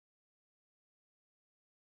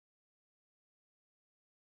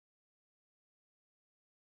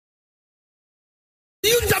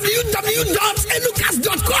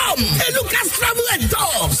www.elucas.com. Elucas Travel and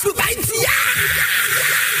Tours.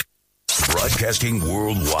 Broadcasting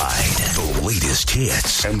worldwide, the latest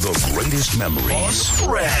hits and the greatest memories.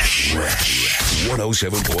 Fresh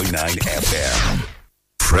 107.9 FM.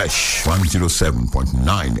 Fresh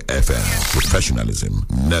 107.9 FM. Professionalism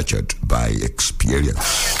nurtured by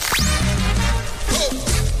experience.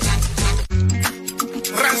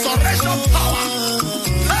 Resurrection power.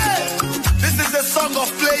 Hey, this is a song of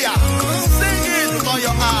player. Sing it with all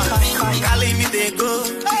your heart. Calling me they go.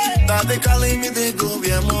 Now they calling me they go.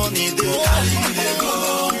 Where money they calling me they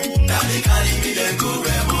go. Now they calling me they go.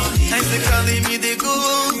 Where money they say calling me they go.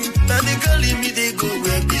 Now they calling me they go.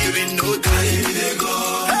 Where beer no calling me they go.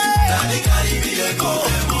 Now they calling me they go.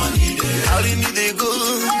 Where money they calling me they go.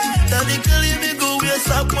 Now they calling me go. Where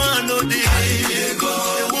someone no they calling me they go.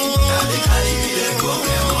 Now they calling me they go.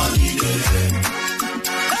 Where money they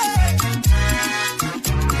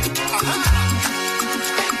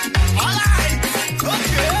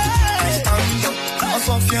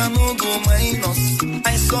Sophia no go minus.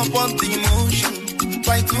 I support the motion.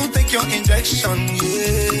 Try to take your injection,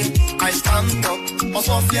 yeah. I stand up.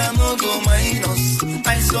 Sophia no go minus.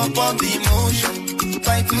 I support the motion.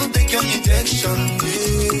 Try to take your injection,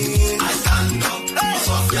 yeah. I stand up.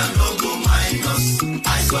 Sophia no go minus.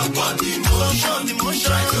 I support the motion.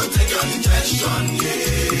 Try to take your injection,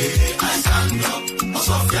 yeah. I stand up.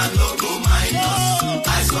 Sophia no go minus. I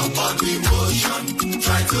support the motion.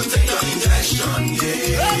 Try to take your injection,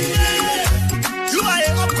 yeah. You are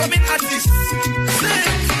an upcoming artist. I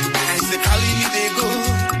say, calling me they go.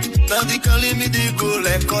 Now they calling me they go,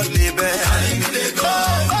 record label. Calling me they go.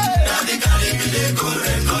 Now they calling me they go,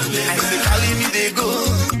 record label. I say, calling me they go.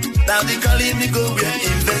 Now they calling me go, we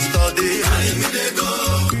investor day. Calling me they go.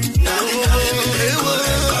 Now they calling me they go,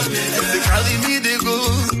 record label. I say, calling me they go.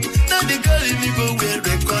 Now they calling me go, we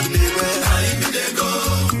record label. Calling me they go.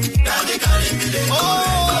 Now they calling me they go,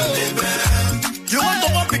 record label. You want to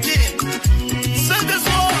walk again? Say this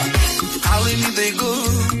one. Calling me they go.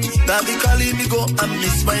 Now they calling me go and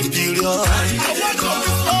miss my period. Calling me they go.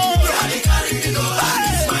 Now they calling me go and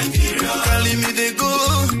miss my period. Calling me they go.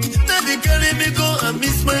 Now they calling me go and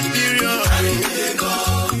miss my period. Calling me they go.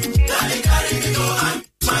 Now they calling me go and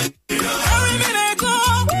miss my period. Calling me they go.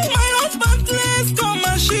 My husband please come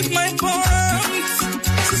and shake my pants.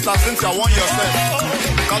 Sister Cynthia, want yourself.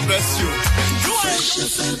 God bless you. Fresh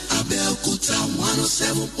FM Abeokuta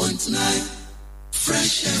 107.9.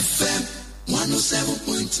 Fresh FM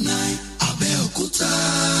 107.9 Abeokuta.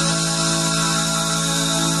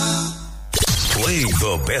 Playing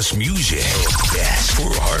the best music. Best for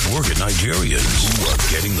hard-working Nigerians who are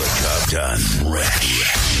getting the job done.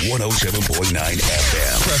 Fresh 107.9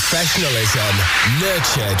 FM. Professionalism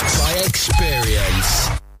nurtured by experience.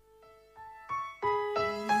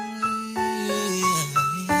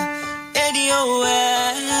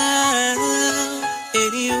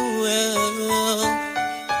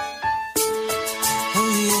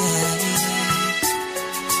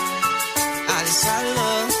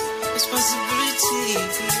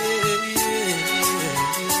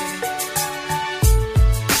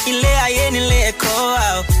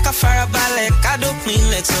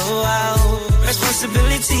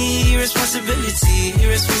 Responsibility, responsibility,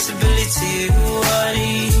 responsibility.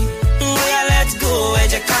 Let's go,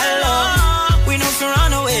 we know if you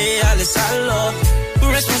run away, Alisalo.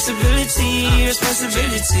 Responsibility,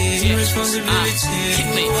 responsibility, responsibility.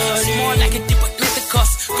 It's more like a deep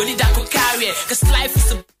Pentecost. Go carry it, cause life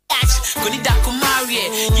is a bitch. Go marry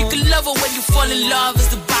it. You can love her when you fall in love is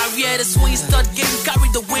the barrier. That's when you start getting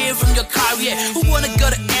carried away from your career. Who wanna go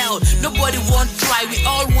to hell? Nobody want try. We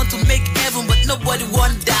all want to make heaven, but nobody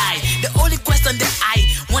want die. The only question that I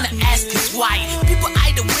wanna ask is why people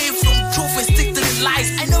hide away from truth and stick to the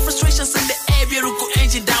lies. I know frustrations in the air, go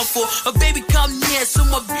engine down for. But baby, come near, so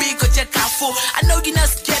my big or check out for. I know you're not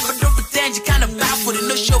scared, but don't pretend you kinda baffled.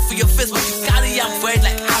 No show for your face, but you carry your bird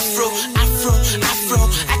like Afro, Afro, Afro.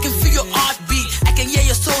 I can feel your heartbeat. I can hear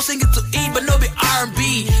your soul singing to eat, but no be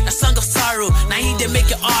R&B. A song of sorrow, now he they make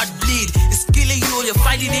your heart bleed. It's killing you, you're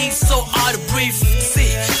finding it so hard to breathe. See,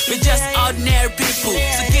 we're just ordinary people.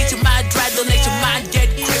 So get your mind right, don't let your mind get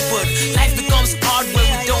crippled. Life becomes hard when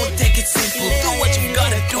we don't take it simple. Do what you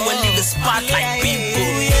gotta do and leave the spot like people.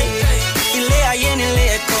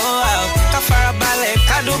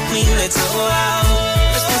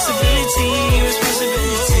 Responsibility,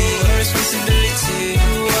 responsibility, responsibility.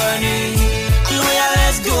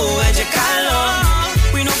 Let's go,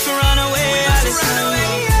 we know to run away.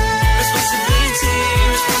 Responsibility,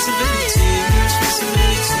 responsibility,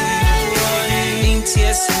 responsibility.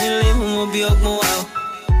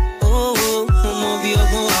 Oh,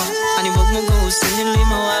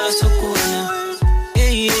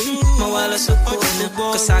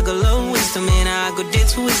 Cause I got love wisdom and I go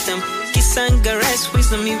date wisdom. Kiss and caress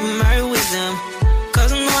wisdom, even marry wisdom.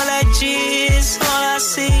 Cause knowledge is all I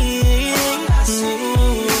see.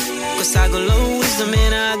 Cause I got love wisdom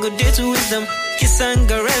and I go date wisdom. Kiss and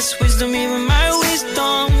caress wisdom, even marry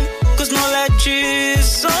wisdom. Cause knowledge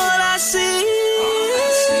is all I see.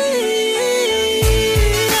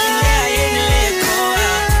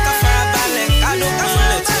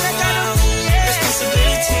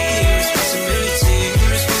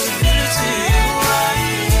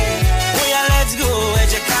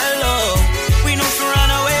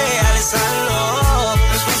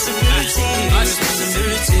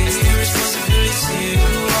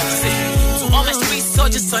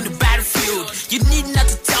 On the battlefield, you need not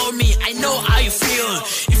to tell me, I know how you feel.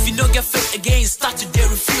 If you don't get fit again, start to get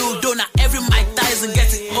refueled. Don't not every Mike Tyson get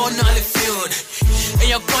it on the field. And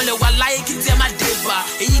you're calling while I can tell my diva.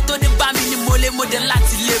 And you told the bammy mole model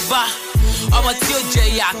lati leva. I'm a tio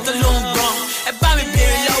J, the long run. And bammy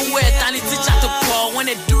very low wet, and it's teacher to call. When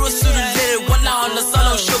they do a suit of letter, one on the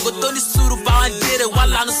salon sugar, Tony Suru Bound did it,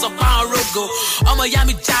 while on the Sopan Rogo. I'm a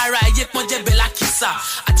Yami Jara, yet Monte Bella Kissa.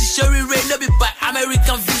 Sherry Ray, no be by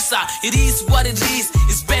American visa. It is what it is.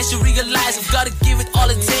 It's best you realize you've got to give it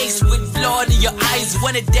all it takes. With blood in your eyes,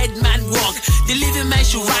 when a dead man walk, the living man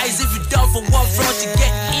should rise. If you down for one front, you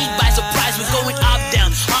get eat by surprise. We're going up,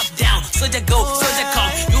 down. Soldier go, soldier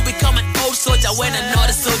come. You become an old soldier when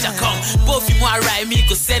another soldier come. Both you want right me,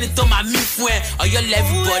 cause send it to my me friend. Or you'll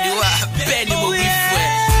everybody Benny will be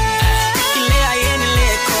friend.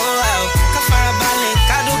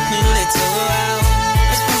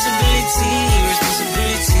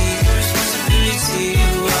 Responsibility.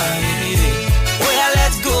 Oh yeah,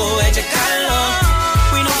 let's go, Ejekalo.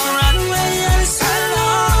 We know to run away, Ejekalo.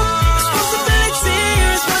 Responsibility.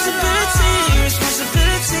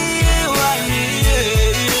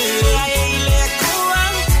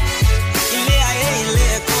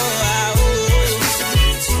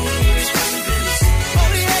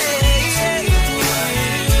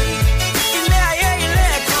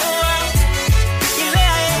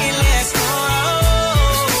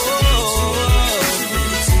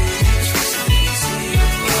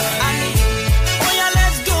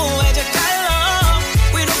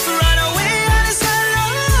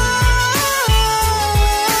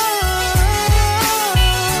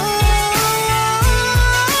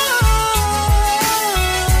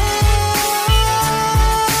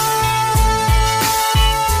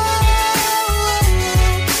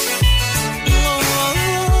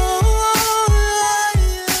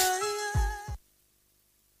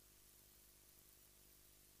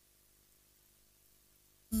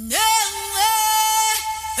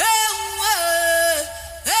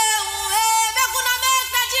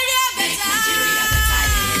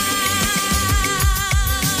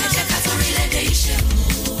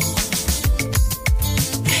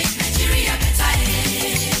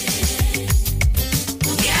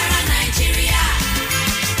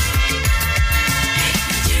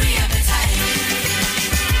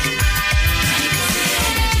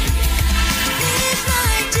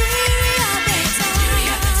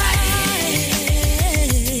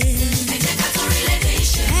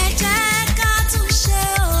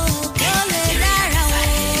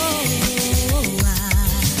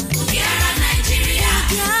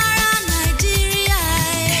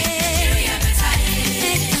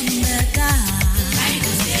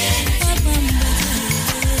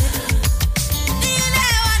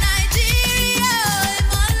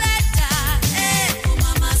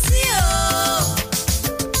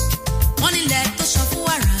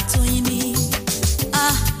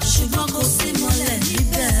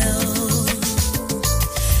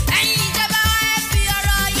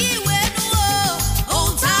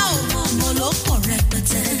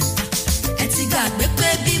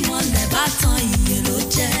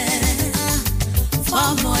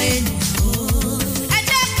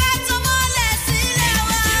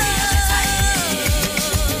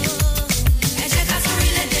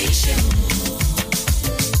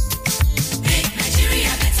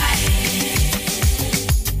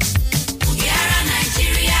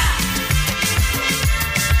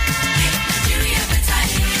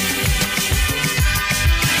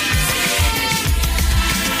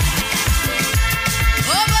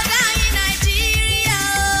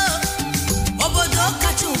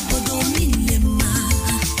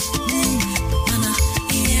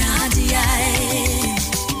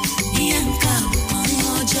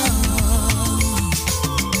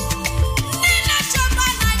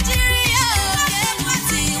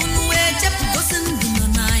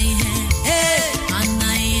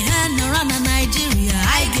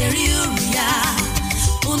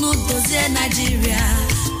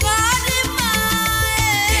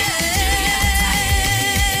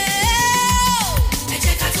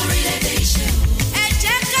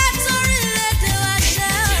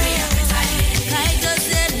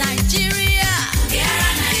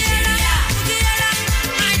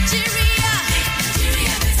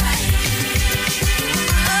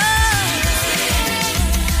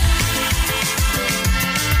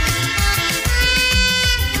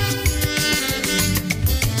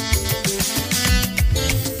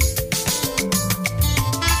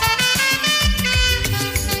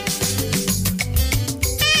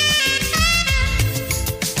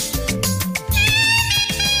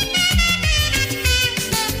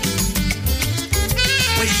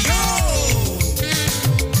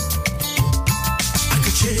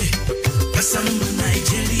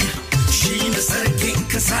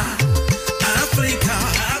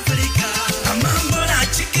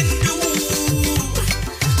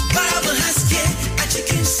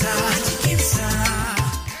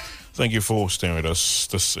 Thank you for staying with us.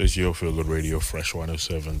 This is your Feel Good Radio, Fresh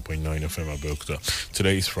 107.9 FM Abeokuta.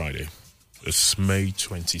 Today is Friday. It's May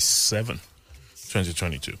 27,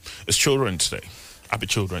 2022. It's Children's Day. Happy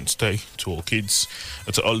Children's Day to all kids.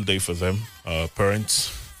 It's a holiday for them.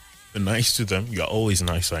 Parents, be nice to them. You're always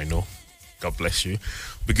nice, I know. God bless you.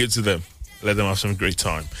 Be good to them. Let them have some great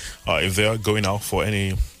time. If they are going out for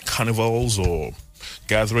any carnivals or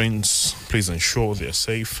gatherings, please ensure they're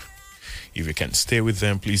safe. If you can stay with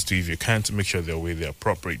them, please do. If you can't, make sure they're with the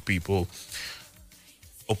appropriate people.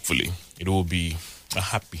 Hopefully, it will be a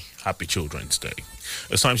happy Children's Day.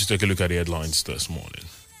 It's time to take a look at the headlines this morning.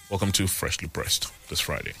 Welcome to Freshly Pressed this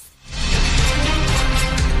Friday.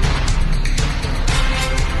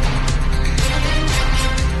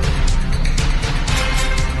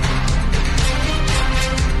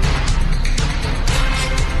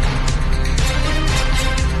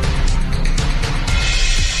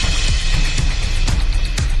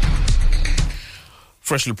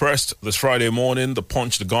 Freshly Pressed this Friday morning. The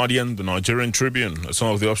Punch, The Guardian, The Nigerian Tribune are some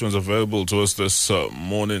of the options available to us this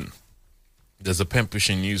morning. There's a pen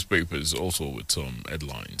pushing newspapers also with some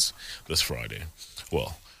headlines this Friday.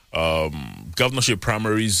 Well, governorship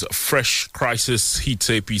primaries, fresh crisis hits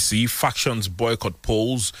APC, factions boycott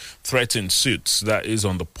polls, threaten suits. That is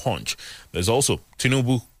on The Punch. There's also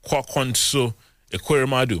Tinubu, Kwakwanso,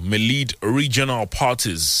 Ekweremadu may lead regional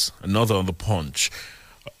parties. Another on The Punch.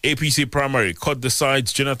 APC primary, court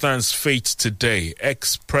decides Jonathan's fate today.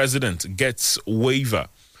 Ex-president gets waiver.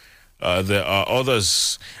 There are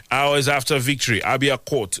others. Hours after victory, Abia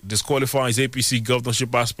Court disqualifies APC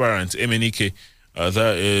governorship aspirant Emenike.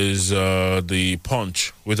 That is The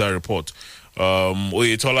Punch with our report.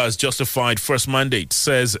 Oyetola has justified first mandate,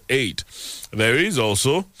 says 8. There is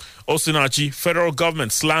also Osinachi, federal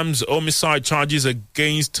government slams homicide charges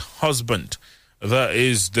against husband. That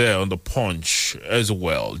is there on The Punch as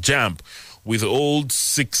well. JAMB with old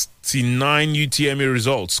 69 UTME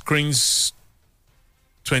results screens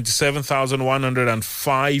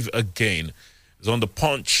 27,105 again. Is on The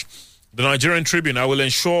Punch. The Nigerian Tribune, I will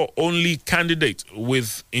ensure only candidate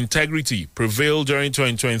with integrity prevail during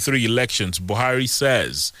 2023 elections, Buhari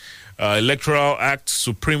says. Electoral Act,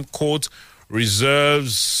 Supreme Court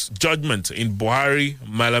reserves judgment in Buhari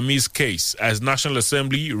Malami's case as National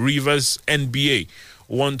Assembly, Rivers, NBA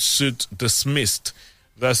want suit dismissed.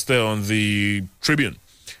 That's there on the Tribune.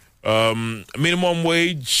 Minimum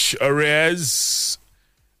wage arrears,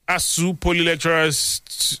 ASU poly lecturers,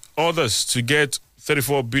 others to get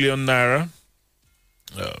 34 billion naira.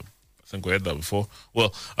 I think we had that before.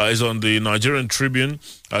 Well, it's on the Nigerian Tribune.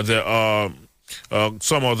 There are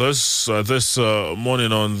some others this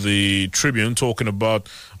morning on the Tribune talking about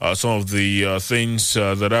some of the things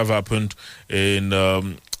that have happened in a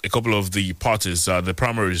couple of the parties, the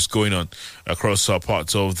primaries going on across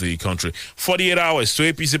parts of the country. 48 hours to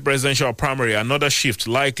APC presidential primary, another shift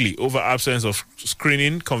likely over absence of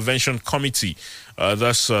screening convention committee.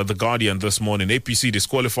 That's The Guardian this morning. APC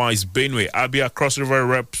disqualifies Benue, Abia Cross River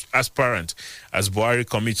Rep aspirant as Buhari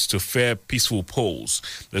commits to fair, peaceful polls.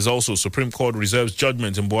 There's also Supreme Court reserves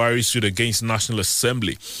judgment in Buhari's suit against National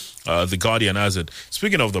Assembly. The Guardian has it.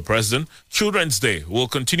 Speaking of the president, Children's Day will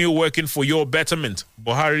continue working for your betterment.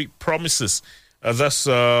 Buhari promises. That's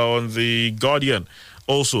on The Guardian.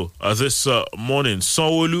 Also, this morning,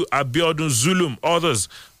 Sanwo-Olu, Abiodun, Zulum, others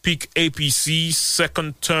pick APC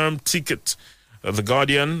second term ticket. The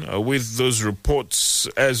Guardian with those reports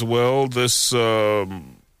as well this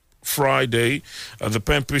Friday. The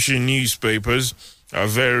pen pushing newspapers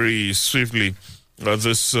very swiftly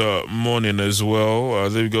this morning as well.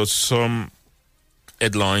 They've got some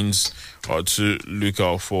headlines to look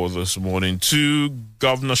out for this morning. 2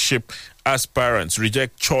 governorship aspirants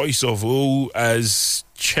reject choice of who as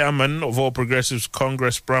chairman of All Progressives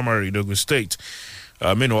Congress primary in Ogun State.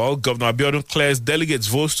 Meanwhile, Governor Abiodun clears delegates'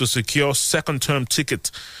 votes to secure second-term ticket.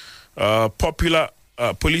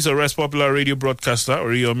 Police arrest popular radio broadcaster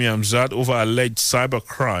Oriyomi Hamzat over alleged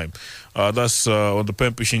cybercrime. That's on the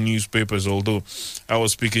pen-pushing newspapers, although I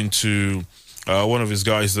was speaking to one of his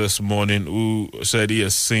guys this morning who said he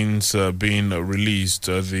has since been released.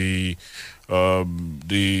 The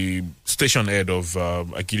station head of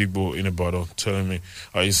Akiligbo in Ibadan telling me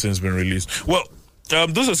he's since been released. Well,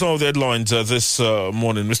 those are some of the headlines this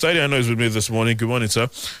morning. Mr. Eddie, I know is with me this morning. Good morning, sir.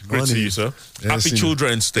 Great to see you, sir. Yes, happy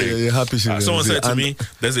Children's Day. Yeah, happy Children's Day. Someone said to me,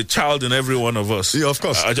 there's a child in every one of us. Yeah, of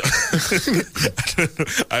course. I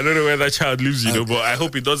don't know where that child lives, but I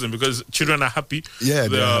hope it doesn't, because children are happy.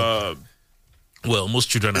 Yeah, well, most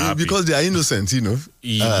children are happy. Because they are innocent,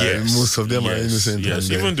 Yes. Most of them are innocent. Yes,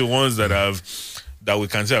 even the ones that have that we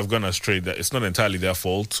can say have gone astray, that it's not entirely their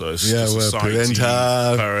fault. It's society,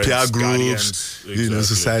 parental, parents, peer groups, guardians, exactly.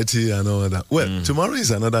 Society and all that. Well, tomorrow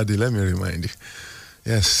is another day, let me remind you.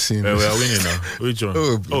 Yes, we are winning now. Which one?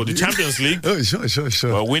 The Champions League? Oh, sure.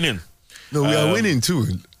 We're winning. No, we are winning too.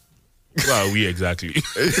 Well, we exactly.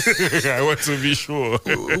 I want to be sure.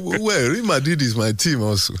 Well, Real Madrid is my team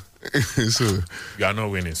also. So you are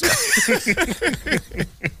not winning.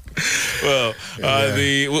 Well,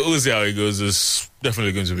 we'll see how it goes. There's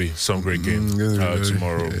definitely going to be some great game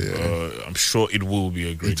tomorrow. Yeah. I'm sure it will be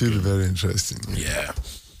a great game. It will be very interesting. Yeah.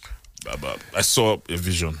 I saw a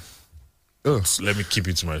vision. Oh. So let me keep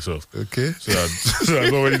it to myself. Okay. So that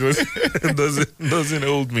nobody doesn't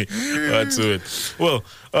hold me to it. Well,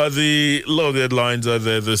 the lot of headlines are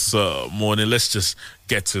there this morning. Let's just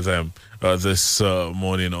get to them this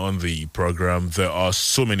morning on the program. There are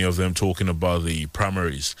so many of them talking about the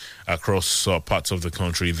primaries across parts of the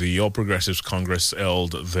country. The All Progressives Congress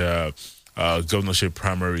held their governorship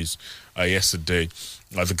primaries yesterday.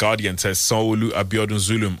 The Guardian says Sanwo-Olu, Abiodun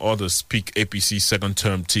Zulum, others pick APC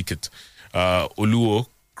second-term ticket. Oluo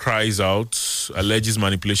cries out, alleges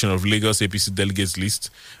manipulation of Lagos APC delegates list.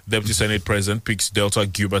 Deputy Senate President picks Delta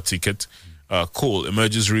Gilbert ticket. Cole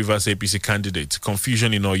emerges Rivers APC candidate.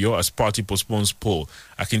 Confusion in Oyo as party postpones poll.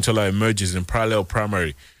 Akintola emerges in parallel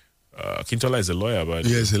primary. Akintola is a lawyer, by the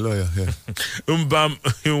way. Yes, a lawyer, yeah. Mbam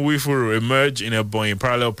Wifuru emerge in Ebonyi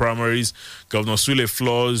parallel primaries. Governor Sule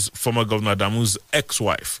floors former Governor Adamu's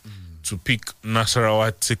ex-wife to pick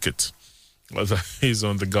Nasarawa ticket. He's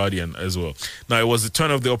on the Guardian as well. Now, it was the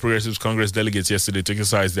turn of the All Progressives Congress delegates yesterday to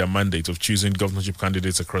exercise their mandate of choosing governorship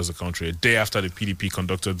candidates across the country, a day after the PDP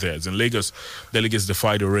conducted theirs. In Lagos, delegates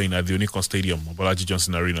defied the rain at the Onikon Stadium, Bolaji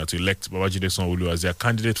Johnson Arena, to elect Babajide Sanwo-Olu as their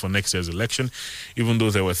candidate for next year's election. Even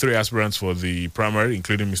though there were 3 aspirants for the primary,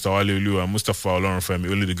 including Mr. Wale Olu and Mustafa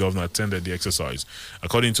Olorunfemi, only the governor attended the exercise.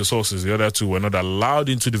 According to sources, the other 2 were not allowed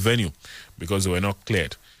into the venue because they were not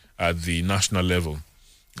cleared at the national level.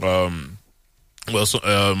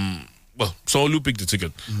 Sanwo-Olu picked the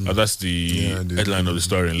ticket. That's the headline of the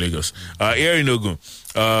story in Lagos. Here in Ogun,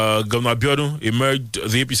 Governor Abiodun emerged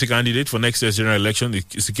the APC candidate for next year's general election. He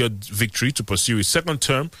secured victory to pursue his second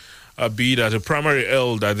term, be it at a primary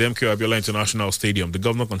held at the MK Abiola International Stadium. The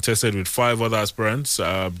governor contested with 5 other aspirants: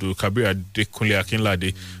 Abdul Kabir Adekunle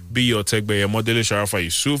Akinlade, B. Otegbeye, Modele Sharafa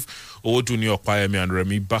Yusuf, Owodunni Opayemi, and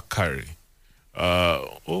Remi Bakari.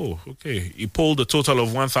 Okay. He polled a total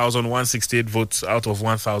of 1,168 votes out of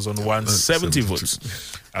 1,170 votes,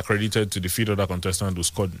 accredited to defeat other contestants who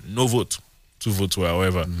scored no vote. 2 votes were,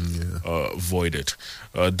 however, voided.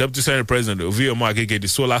 Deputy Senate President Ovio Magege, the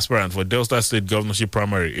sole aspirant for Delta State governorship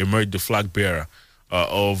primary, emerged the flag bearer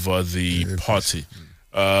of the party.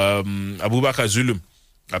 Abubakar Zulum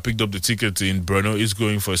picked up the ticket in Brno. He's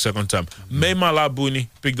going for a second term. Mema Labuni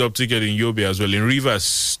picked up ticket in Yobe as well. In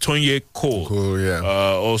Rivers, Tonye Cole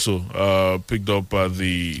also picked up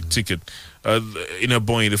the ticket. In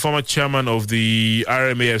Ebonyi, the former chairman of the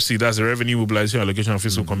RMAFC, that's the Revenue Mobilization Allocation and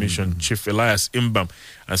Fiscal Commission, Chief Elias Imbam,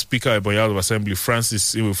 and Speaker Ebonyi House of Assembly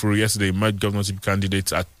Francis Iwefuru yesterday met governorship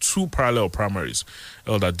candidates at 2 parallel primaries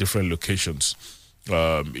held at different locations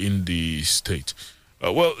in the state.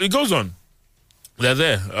 It goes on. They're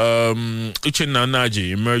there. Uchenna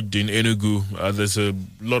Naji emerged in Enugu. There's a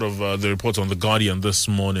lot of the reports on The Guardian this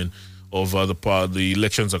morning of the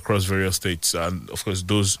elections across various states, and of course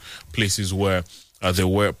those places where they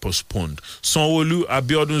were postponed. Sanwo-Olu,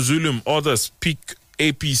 Abiodun Zulum, others pick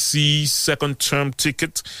APC second-term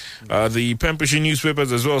ticket. The Pembrokeshire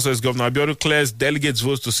newspapers as well says Governor Abiodun clears delegates'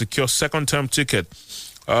 votes to secure second-term ticket.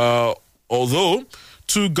 Although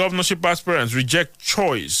 2 governorship aspirants reject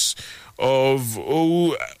choice of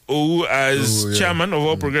Owu as chairman of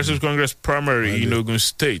All Progressives Congress primary in Ogun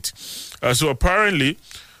State. So apparently,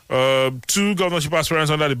 2 governorship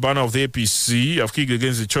aspirants under the banner of the APC have kicked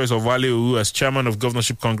against the choice of Wale Owu as chairman of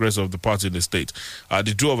governorship congress of the party in the state.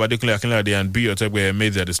 The duo of Adekunle Akinlade and B. Otegbeye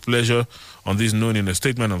made their displeasure on this known in a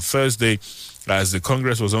statement on Thursday as the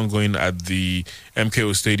congress was ongoing at the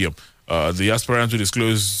MKO Stadium. The aspirants who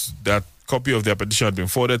disclosed that copy of their petition had been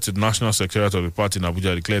forwarded to the National Secretariat of the party in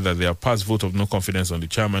Abuja declared that their past vote of no confidence on the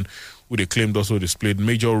chairman, who they claimed also displayed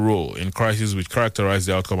major role in crises which characterized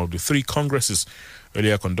the outcome of the 3 congresses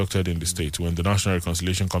earlier conducted in the state when the National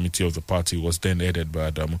Reconciliation Committee of the party was then headed by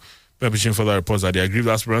Adamu. Pembrokeshire further reports that the aggrieved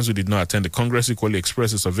aspirants who did not attend the Congress equally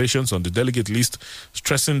expressed observations on the delegate list,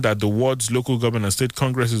 stressing that the wards, local government and state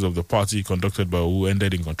congresses of the party conducted by Owu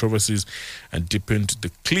ended in controversies and deepened the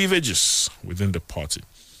cleavages within the party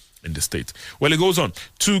in the state. Well, it goes on.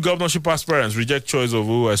 2 governorship aspirants reject choice of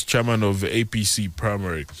Owu as chairman of the APC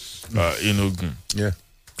primary in Ogun. Yeah.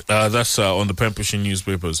 That's on the pen pushing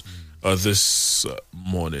newspapers this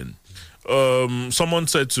morning. Someone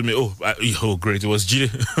said to me, oh great, it was G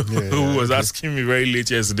who was asking me very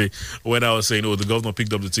late yesterday when I was saying, the governor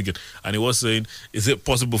picked up the ticket, and he was saying, is it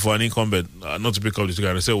possible for an incumbent not to pick up the ticket?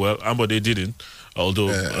 And I said, well, they didn't,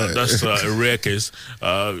 although that's a rare case.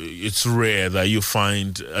 It's rare that you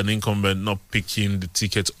find an incumbent not picking the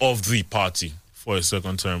ticket of the party for a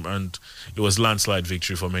second term, and it was landslide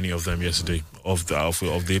victory for many of them yesterday of the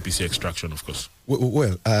APC extraction, of course.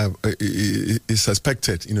 Well, it's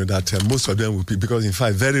suspected, that most of them will be, because in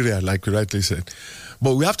fact, very rare, like you rightly said.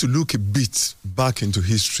 But we have to look a bit back into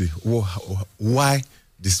history, why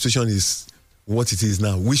the situation is what it is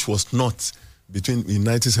now, which was not in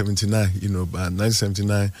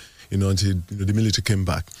 1979, until the military came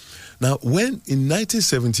back. Now, when in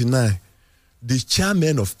 1979, the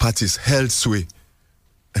chairman of parties held sway.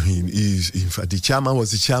 I mean, in fact, the chairman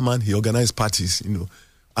was the chairman. He organized parties,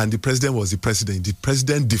 and the president was the president. The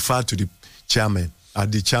president deferred to the chairman,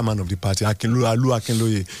 the chairman of the party,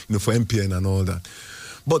 Akinloye, for MPN and all that.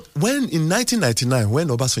 But when in 1999, when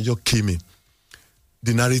Obasanjo came in,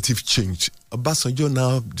 the narrative changed. Obasanjo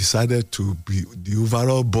now decided to be the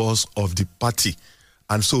overall boss of the party,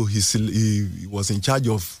 and so he was in charge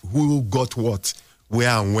of who got what, where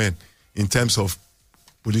and when, in terms of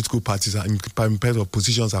political parties and in terms of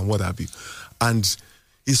positions and what have you. And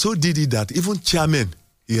he so did it that even chairman,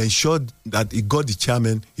 he ensured that he got the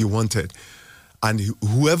chairman he wanted. And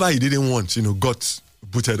whoever he didn't want, got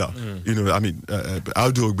booted out.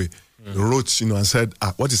 Audu Ogbe wrote, and said,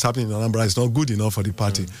 what is happening in Anambra is not good enough for the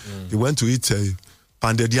party. He went to eat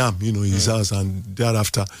pounded yam, in his house, and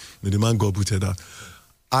thereafter, the man got booted out.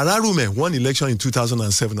 Ararume won election in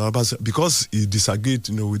 2007 because he disagreed,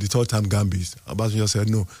 with the third-term Gambis. Obasanjo said,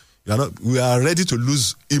 no, we are ready to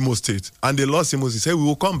lose Imo State. And they lost Imo State. He said, we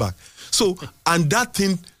will come back. So, and that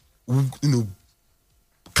thing,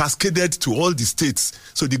 cascaded to all the states.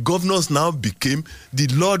 So the governors now became the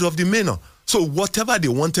lord of the manor. So whatever they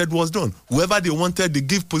wanted was done. Whoever they wanted, they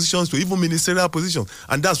give positions to, even ministerial positions.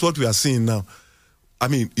 And that's what we are seeing now. I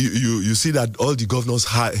mean, you see that all the governors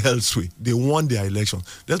held sway. They won their elections.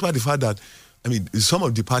 That's why the fact that, some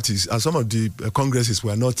of the parties and some of the congresses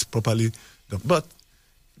were not properly done. But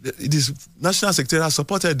this National Secretariat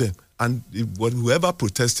supported them, and whoever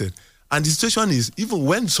protested. And the situation is, even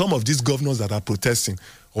when some of these governors that are protesting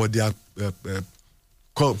or their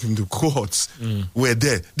cohorts were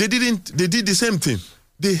there, they did the same thing.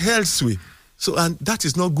 They held sway. So, and that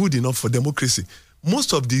is not good enough for democracy.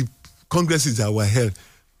 Most of the congresses that were held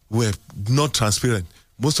were not transparent.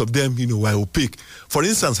 Most of them, were opaque. For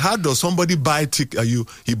instance, how does somebody buy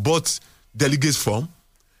he bought delegates form,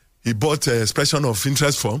 he bought expression of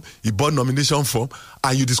interest form, he bought nomination form,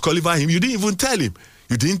 and you disqualify him. You didn't even tell him.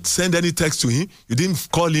 You didn't send any text to him. You didn't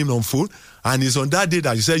call him on phone. And it's on that day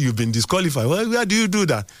that you said you've been disqualified. Well, where do you do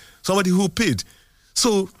that? Somebody who paid.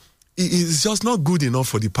 So it's just not good enough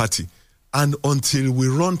for the party. And until we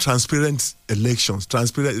run transparent elections,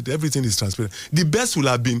 everything is transparent. The best will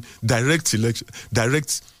have been direct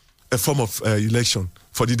form of election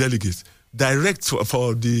for the delegates, direct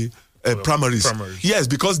for the primaries. Yes,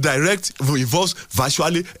 because direct involves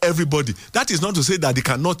virtually everybody. That is not to say that they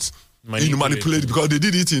cannot manipulate, because they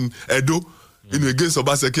did it in Edo, against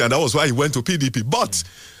Obaseki, and that was why he went to PDP. But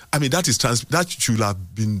that should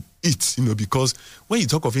have been it, because when you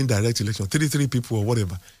talk of indirect election, 33 people or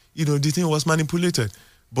whatever, the thing was manipulated.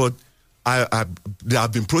 But there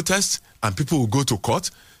have been protests, and people will go to court.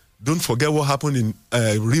 Don't forget what happened in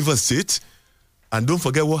Rivers State, and don't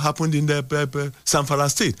forget what happened in the Zamfara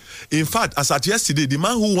State. In fact, as at yesterday, the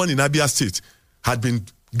man who won in Abia State had been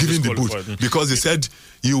given the boot because they said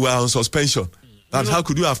you were on suspension. And how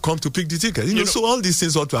could you have come to pick the ticket? So all these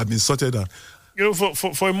things ought to have been sorted out.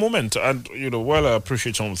 For a moment, and while I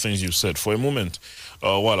appreciate some of the things you said, for a moment,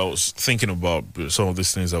 while I was thinking about some of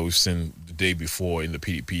these things that we've seen the day before in the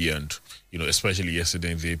PDP and especially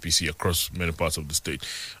yesterday in the APC across many parts of the state,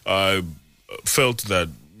 I felt that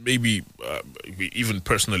maybe even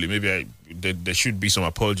personally, there should be some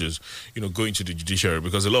apologies, going to the judiciary,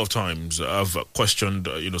 because a lot of times I've questioned,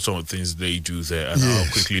 some of the things they do there and how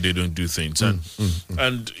quickly they don't do things,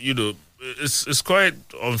 and it's quite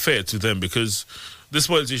unfair to them, because these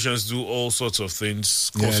politicians do all sorts of things,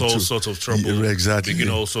 cause all sorts of trouble, begin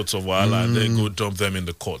all sorts of wahala, and then go dump them in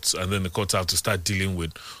the courts, and then the courts have to start dealing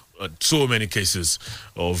with so many cases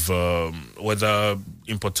of whether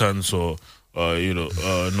impotence or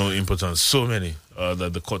no importance, so many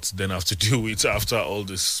that the courts then have to deal with after all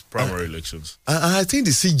these primary elections. I think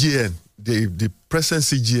the CJN, the present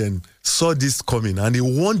CGN saw this coming and he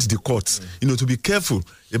warned the courts, to be careful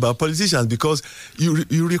about politicians, because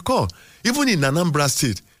you recall, even in Anambra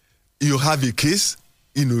State, you have a case,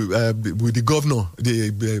 with the governor,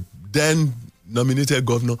 the then nominated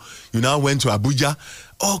governor. You now went to Abuja,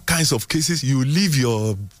 all kinds of cases. You leave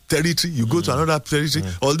your territory, you go to another territory,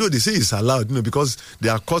 although they say it's allowed, because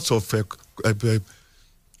there are courts of the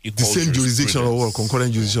same jurisdiction or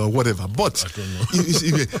concurrent jurisdiction or whatever. But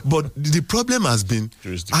but the problem has been,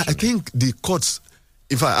 I think the courts,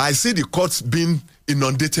 if I say the courts being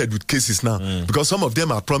inundated with cases now, because some of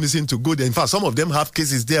them are promising to go there. In fact, some of them have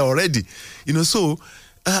cases there already. So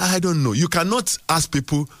I don't know. You cannot ask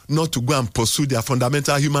people not to go and pursue their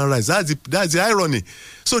fundamental human rights. That's the irony.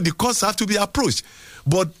 So the courts have to be approached.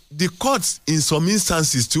 But the courts, in some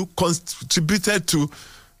instances too, contributed to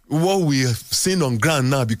what we have seen on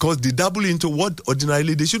ground now, because they dabble into what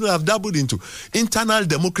ordinarily they shouldn't have dabbled into. Internal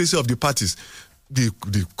democracy of the parties. The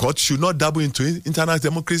court should not dabble into internal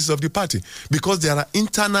democracy of the party, because there are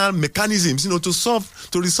internal mechanisms,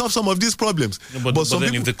 to resolve some of these problems. But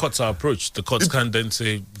then if the courts are approached, the courts can't then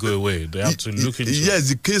say go away. They have to look into it. Yes,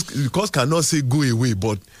 the courts cannot say go away,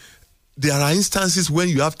 but there are instances when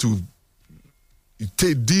you have to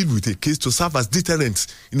deal with a case to serve as deterrent,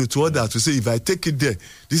 to others, to say, if I take it there,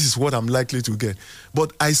 this is what I'm likely to get.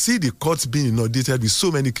 But I see the courts being inundated with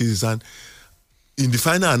so many cases, and in the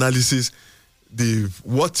final analysis,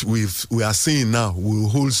 what we are seeing now will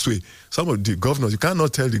hold sway. Some of the governors, you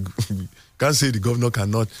cannot can't say the governor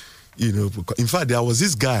cannot, In fact, there was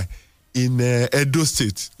this guy in Edo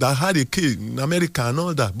State that had a case in America and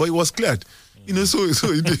all that, but it was cleared. So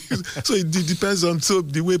it depends on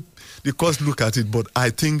the way the courts look at it. But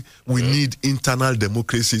I think we need internal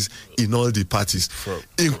democracies in all the parties.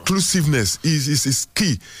 Inclusiveness is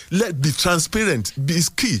key. Let be transparent is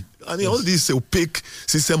key. All this opaque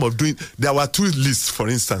system of doing. There were two lists, for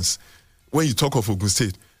instance, when you talk of Ogun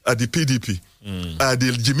State, the PDP,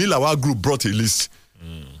 the Jimmy Lawal group brought a list.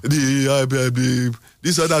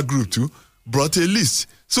 This other group too brought a list.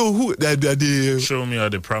 So who show me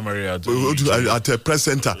at the primary at the press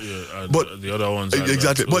center, but the other ones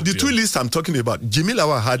exactly. But the two lists I'm talking about, Jimmy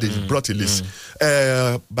Lawal had brought a list.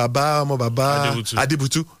 Baba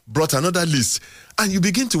Adebutu brought another list, and you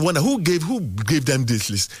begin to wonder who gave them this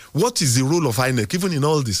list. What is the role of INEC even in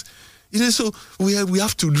all this? So we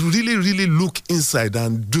have to really, really look inside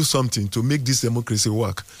and do something to make this democracy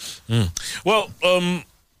work. Well,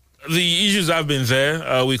 the issues have been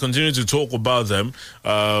there. We continue to talk about them.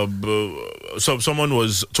 So someone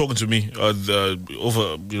was talking to me over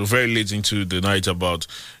very late into the night about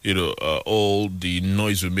all the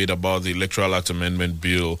noise we made about the Electoral Act Amendment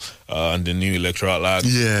Bill and the new Electoral Act,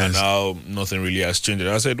 and how nothing really has changed.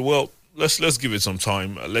 And I said, well, let's give it some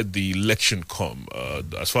time. Let the election come.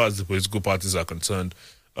 As far as the political parties are concerned,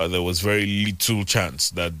 there was very little chance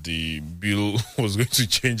that the bill was going to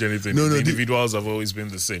change anything. The individuals have always been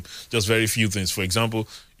the same. Just very few things. For example,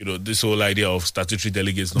 this whole idea of statutory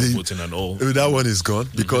delegates not voting and all. That one is gone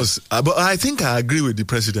because. But I think I agree with the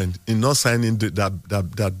president in not signing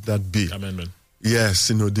that bill amendment. Yes,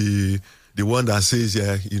 the one that says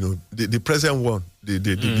the present one. They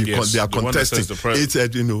are contesting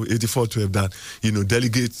 84 to have that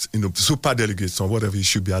delegates super delegates or whatever it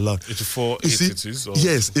should be allowed 84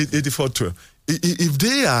 yes 84 12 if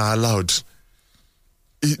they are allowed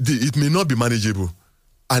it may not be manageable.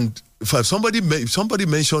 And if somebody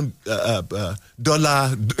mentioned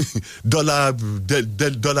dollar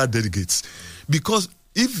delegates, because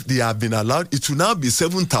if they have been allowed, it will now be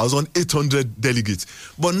 7,800 delegates.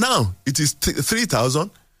 But now it is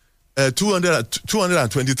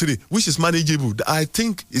 3,223, which is manageable. I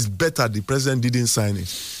think it's better the president didn't sign it.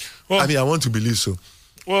 Well, I want to believe so.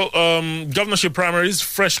 Well, governorship primaries,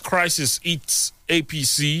 fresh crisis eats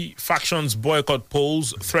APC, factions boycott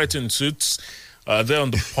polls, threaten suits. There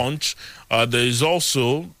on the Punch. There is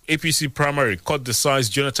also APC primary. Court decides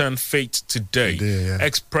Jonathan fate today.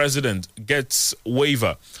 Ex-president gets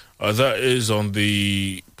waiver. That is on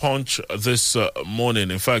the Punch this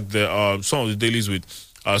morning. In fact, there are some of the dailies with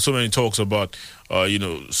so many talks about,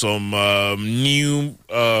 some new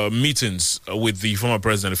meetings with the former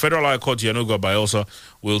president. The Federal High Court, Yanogo Bayelsa,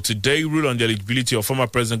 will today rule on the eligibility of former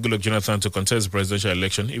President Goodluck Jonathan to contest the presidential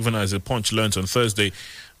election, even as the Punch learned on Thursday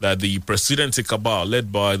that the presidency cabal,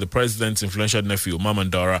 led by the president's influential nephew,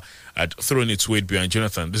 Mamandara, had thrown its weight behind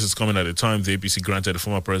Jonathan. This is coming at a time the APC granted the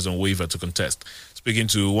former president waiver to contest. Speaking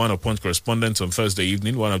to one of Punch correspondents on Thursday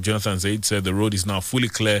evening, one of Jonathan's aides said the road is now fully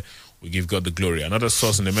clear. We give God the glory. Another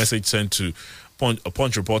source in the message sent to a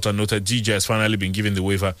Punch reporter noted DJ has finally been given the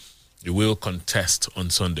waiver he will contest on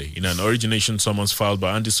Sunday. In an origination summons filed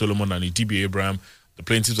by Andy Solomon and Idibi Abraham, the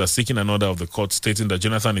plaintiffs are seeking an order of the court stating that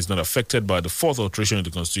Jonathan is not affected by the fourth alteration in the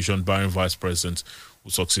Constitution barring vice presidents who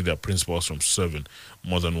succeed their principals from serving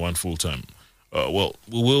more than one full term. We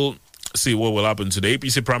will see what will happen today.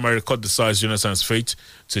 APC primary court decides Jonathan's fate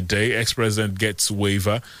today. Ex-president gets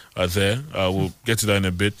waiver there. We'll get to that in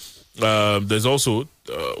a bit. There's also,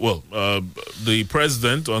 the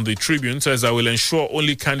president on the Tribune says, I will ensure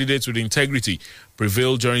only candidates with integrity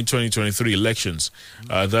prevail during 2023 elections.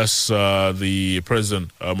 That's the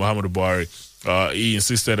president, Muhammadu Buhari. He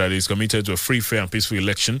insisted that he's committed to a free, fair, and peaceful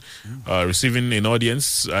election. Receiving in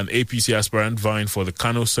audience an APC aspirant vying for the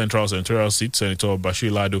Kano Central Senatorial seat, Senator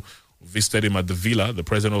Bashir Lado, visited him at the villa. The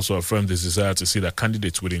president also affirmed his desire to see that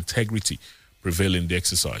candidates with integrity prevail in the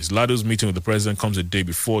exercise. Lado's meeting with the president comes a day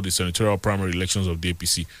before the senatorial primary elections of the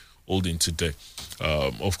APC holding today.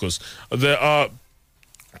 Of course, there are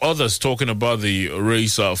others talking about the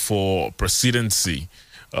race for presidency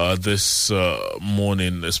this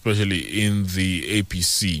morning, especially in the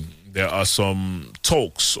APC. There are some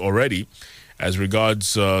talks already as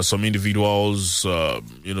regards some individuals,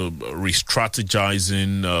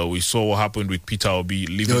 re-strategizing. We saw what happened with Peter Obi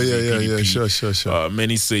leaving the PDP. Sure.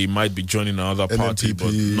 Many say he might be joining another party,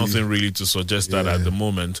 but nothing really to suggest that at the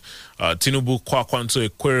moment. Tinubu Kwakwanto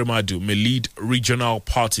Ekweremadu may lead regional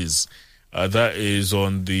parties. That is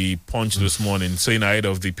on the Punch this morning, saying ahead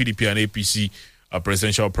of the PDP and APC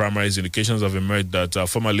presidential primaries, indications have emerged that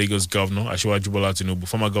former Lagos Governor Asiwaju Bola Tinubu,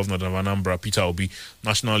 former Governor of Anambra Peter Obi,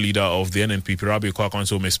 national leader of the NNPP Rabiu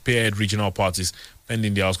Kwankwaso may spearhead regional parties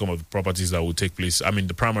pending the outcome of the properties that will take place.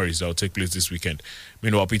 The primaries that will take place this weekend.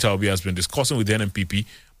 Meanwhile, Peter Obi has been discussing with the NNPP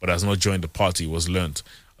but has not joined the party, was learned.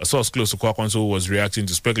 A source close to Kwankwaso was reacting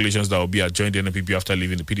to speculations that Obi had joined the NNPP after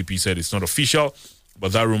leaving the PDP, said it's not official,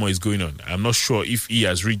 but that rumor is going on. I'm not sure if he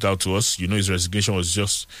has reached out to us. His resignation was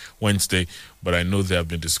just Wednesday, but I know they have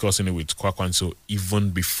been discussing it with Kwakwanso even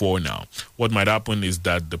before now. What might happen is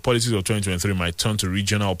that the politics of 2023 might turn to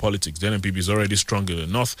regional politics. The NNPP is already strong in the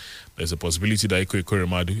north. There's a possibility that Eko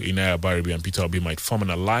Ekweremadu, Inaya Baribe, and Peter Obi might form an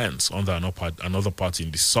alliance under another party in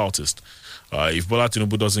the southeast. If Bola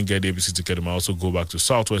Tinubu doesn't get the APC ticket, he might also go back to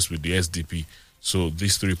southwest with the SDP. So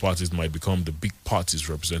these three parties might become the big parties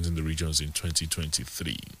representing the regions in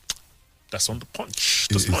 2023. That's on the Punch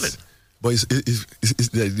this morning. But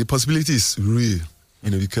the possibility is real,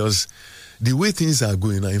 because the way things are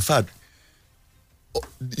going now, in fact,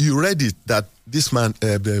 you read it that this man,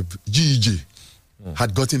 GEJ,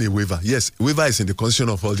 had gotten a waiver. Yes, waiver is in the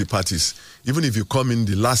constitution of all the parties. Even if you come in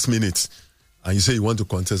the last minute and you say you want to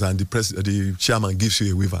contest and the chairman gives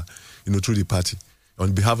you a waiver, through the party. On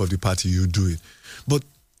behalf of the party, you do it. But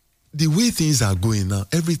the way things are going now,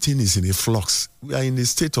 everything is in a flux. We are in a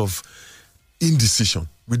state of indecision.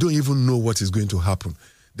 We don't even know what is going to happen.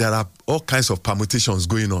 There are all kinds of permutations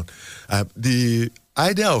going on. The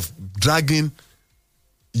idea of dragging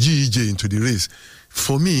GEJ into the race,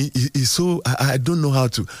 for me, is so, I don't know how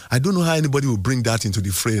anybody will bring that into the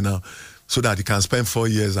fray now so that he can spend 4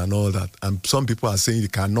 years and all that. And some people are saying he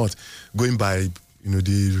cannot, going by,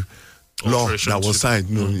 the law that was signed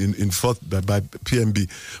in forth by PMB.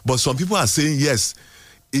 But some people are saying, yes,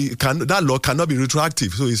 that law cannot be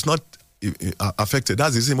retroactive, so it's not affected.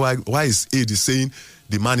 That's the reason why his aide is saying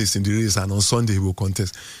the man is in the race and on Sunday he will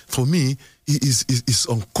contest. For me, it's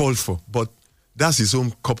uncalled for, but that's his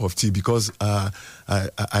own cup of tea, because I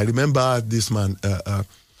remember this man,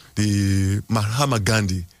 the Mahatma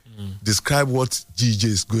Gandhi, describe what GJ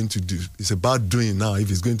is going to do. It's about doing now, if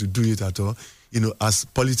he's going to do it at all, as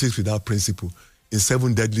politics without principle, in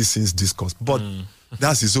 7 deadly sins discourse. But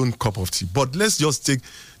that's his own cup of tea. But let's just take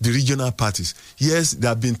the regional parties. Yes, they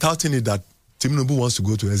have been touting it that Tinubu wants to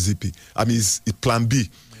go to SDP. It's plan B.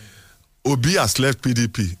 Obi has left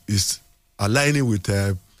PDP, is aligning with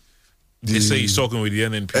they say he's talking with the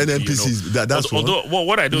NNPC. That's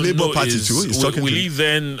what I don't Labour know Party is, too, will he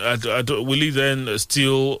then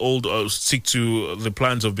still stick to the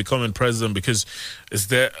plans of becoming president? Because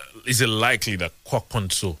is it likely that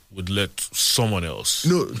Kwakwanso would let someone else?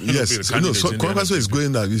 No, yes. Kwakwanso is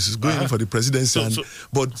going now. He's going for the presidency.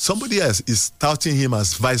 But somebody else is touting him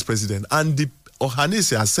as vice president. And the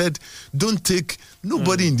Ohanese has said, don't take,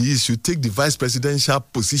 nobody in the East should take the vice presidential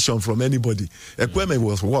position from anybody. Ekweme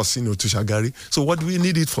was worse, to Shagari. So what do we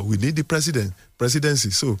need it for? We need the presidency.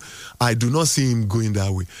 So I do not see him going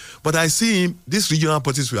that way. But I see him, these regional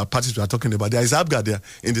parties we are talking about, there is ABGA there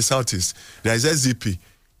in the southeast. There is SDP,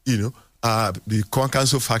 the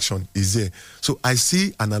Kwakwanso faction is there. So I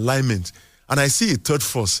see an alignment. And I see a third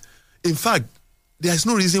force. In fact, there is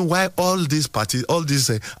no reason why all these parties, all these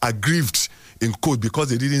aggrieved in code because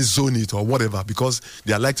they didn't zone it or whatever, because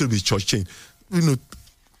they are likely to be church chained.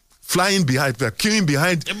 Flying behind, queuing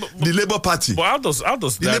behind the Labour Party. But how does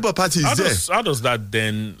the Labour Party is there? How does that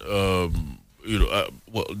then?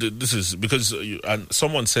 This is because and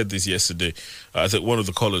someone said this yesterday. I think one of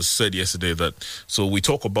the callers said yesterday that so we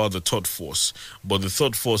talk about the third force, but the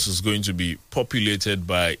third force is going to be populated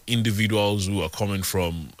by individuals who are coming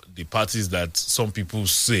from the parties that some people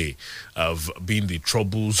say have been the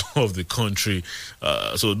troubles of the country.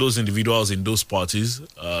 So those individuals in those parties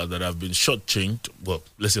that have been shortchanged, well,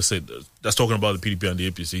 let's just say that's talking about the PDP and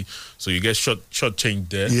the APC. So you get shortchanged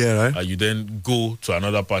there. Yeah, right. You then go to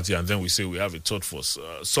another party, and then we say we have a third force.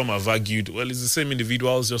 Some have argued, well, it's the same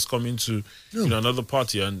individuals just coming to another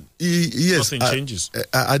party, and nothing changes.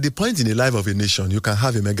 At the point in the life of a nation, you can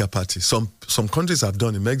have a mega party. Some countries have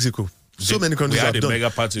done in Mexico. So many countries have done. We had a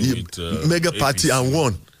mega party with mega party APC. and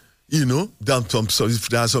won.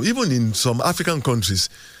 There are some, even in some African countries,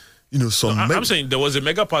 I'm saying there was a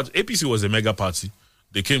mega party. APC was a mega party.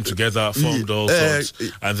 They came together, formed all sorts,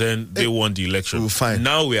 and then they won the election. Fine.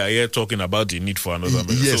 Now we are here talking about the need for another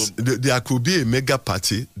mega. Yes, there could be a mega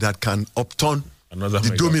party that can upturn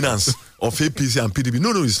the dominance of APC and PDP.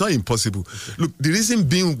 No, it's not impossible. Okay. Look, the reason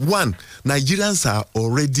being, one, Nigerians are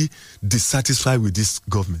already dissatisfied with this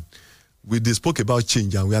government. They spoke about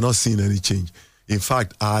change, and we are not seeing any change. In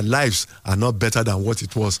fact, our lives are not better than what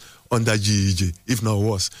it was under GEJ, if not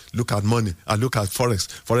worse. Look at money. And look at Forex.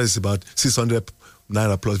 Forex is about 600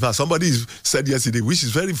 Naira plus. Now, somebody said yesterday, which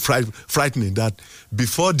is very frightening, that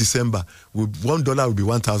before December, $1 will be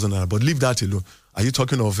 1,000 Naira. But leave that alone. Are you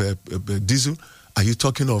talking of diesel? Are you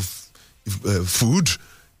talking of food,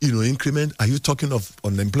 increment? Are you talking of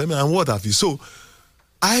unemployment and what have you? So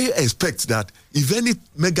I expect that if any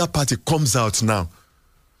mega party comes out now,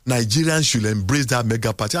 Nigerians should embrace that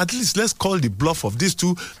mega party. At least let's call the bluff of these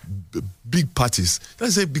two big parties.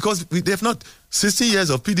 Let's say, because they have not 16 years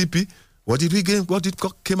of PDP. What did we gain? What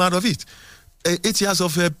came out of it? 8 years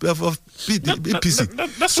of APC.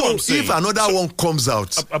 That's so what I'm saying. If another one comes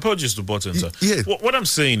out, apologies to Button, sir. Yeah. What I'm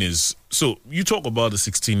saying is, so you talk about the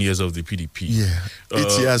 16 years of the PDP. Yeah.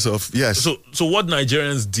 8 years of, yes. So what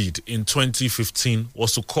Nigerians did in 2015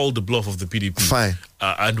 was to call the bluff of the PDP. Fine.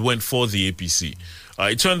 And went for the APC.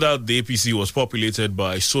 It turned out the APC was populated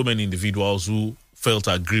by so many individuals who felt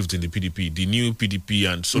aggrieved in the PDP, the new PDP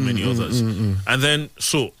and so many others. And then,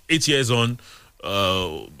 so 8 years on,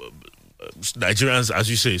 Nigerians, as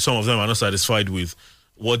you say, some of them are not satisfied with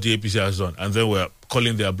what the APC has done, and then we're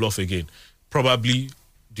calling their bluff again. Probably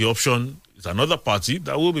the option is another party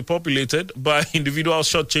that will be populated by individuals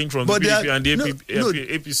shortchanged from the PDP and the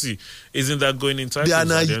APC. Isn't that going in time? They are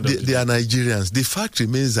Nigerians. The fact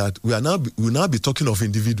remains that we will now be talking of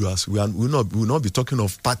individuals. We will not be talking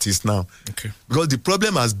of parties now. Okay. Because the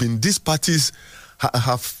problem has been these parties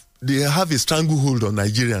have a stranglehold on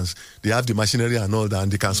Nigerians. They have the machinery and all that,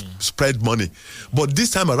 and they can spread money. But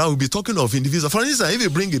this time around, we'll be talking of individuals. For instance, if you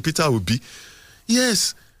bring a Peter Obi,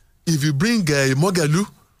 yes. If you bring a Mogalu,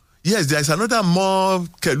 yes, there is another more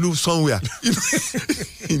Kelu somewhere.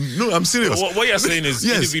 No, I'm serious. What you're saying is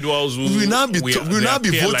individuals who will now be voting.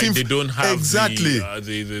 Like they don't have exactly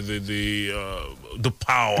the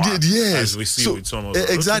power, as we see with some of them.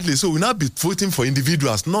 Exactly. So we'll now be voting for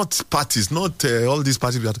individuals, not parties, not all these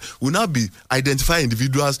parties. We'll now be identifying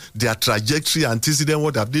individuals, their trajectory, antecedent,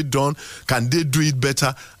 what have they done, can they do it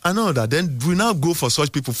better, and all that. Then we now go for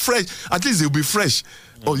such people fresh. At least they'll be fresh,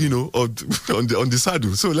 or on the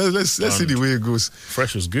saddle. So let's see the way it goes.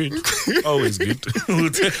 Fresh is good, always good. We'll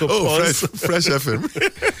take a pause. Fresh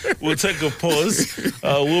FM. We'll take a pause.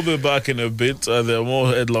 We'll be back in a bit. There are more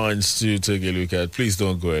headlines to take a look at. Please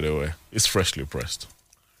don't go anywhere. It's freshly pressed.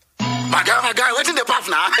 My guy, waiting the path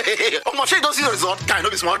now. Oh, my shit, don't see the result. Kind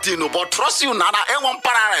of small thing, but trust you, Nana. One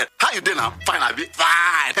parallel. How you doing now? Fine, I be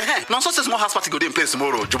fine. Now, so small house party go in place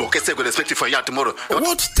tomorrow. Jubo Kese go expect you for you tomorrow.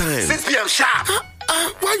 What time? 6 p.m. sharp.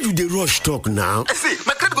 Why you dey rush talk now? See,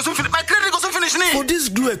 my credit goes finish. My credit goes finish. For this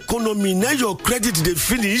glue economy, now your credit they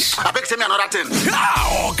finish. I beg, send me another 10.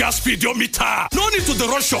 Gas speedometer. No need to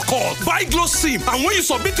rush your call. Buy Glow SIM, and when you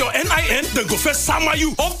submit your NIN, then go first sama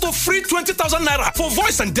you up to free 20,000 naira for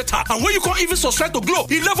voice and data. And when you can't even subscribe to Glow,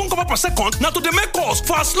 11 kobo per second. Now to the make calls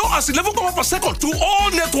for as low as 11 kobo per second to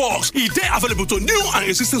all networks. It is available to new and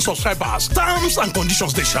existing subscribers. Terms and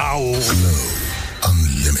conditions they shall. Glow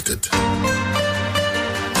Unlimited.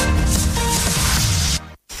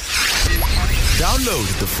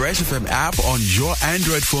 Download the Fresh FM app on your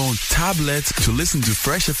Android phone, tablet to listen to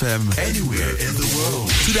Fresh FM anywhere in the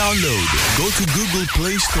world. To download, go to Google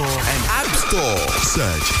Play Store and App Store.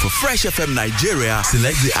 Search for Fresh FM Nigeria,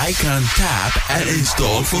 select the icon, tap, and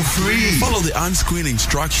install for free. Follow the on-screen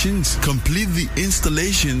instructions, complete the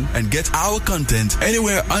installation, and get our content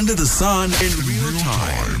anywhere under the sun in real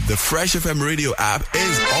time. The Fresh FM radio app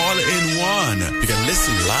is all in one. You can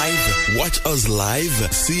listen live, watch us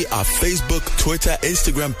live, see our Facebook, Twitter,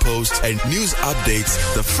 Instagram posts, and news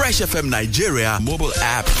updates. The Fresh FM Nigeria mobile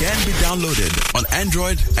app can be downloaded on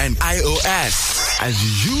Android and iOS.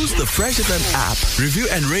 As you use the Fresh FM app, review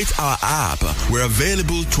and rate our app. We're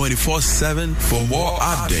available 24/7 for more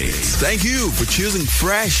updates. Thank you for choosing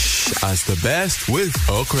Fresh as the best with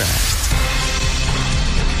Oakrest.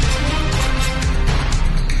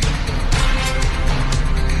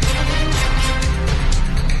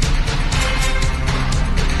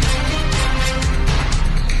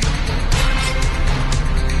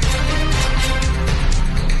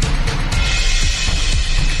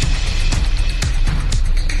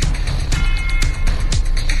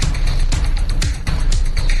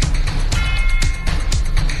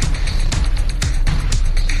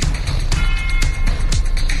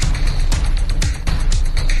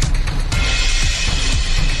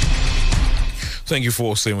 Thank you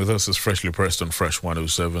for staying with us. It's Freshly Pressed on Fresh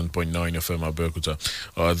 107.9 FM Abeokuta.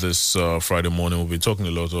 This Friday morning, we'll be talking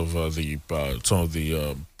a lot of some of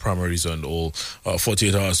the primaries and all.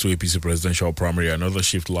 48 hours to APC presidential primary. Another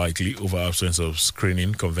shift likely over absence of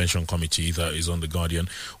screening convention committee. That is on The Guardian.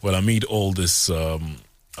 Well, amid all this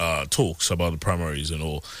talks about the primaries and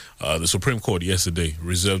all, the Supreme Court yesterday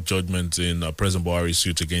reserved judgment in President Buhari's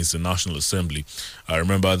suit against the National Assembly. I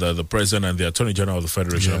remember that the President and the Attorney General of the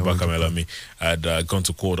Federation, Abubakar Malami, had gone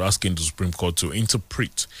to court asking the Supreme Court to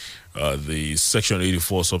interpret the Section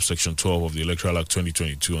 84, subsection 12 of the Electoral Act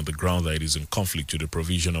 2022 on the ground that it is in conflict with the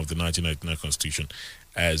provision of the 1999 Constitution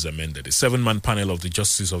as amended. A 7-man panel of the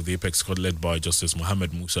Justices of the Apex Court led by Justice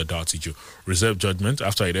Mohammed Musa Dartijo reserved judgment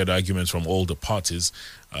after it had arguments from all the parties.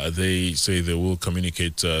 They say they will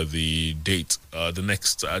communicate the date, the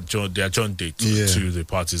next adjourned date to the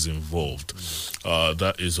parties involved.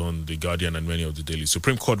 That is on The Guardian and many of the dailies.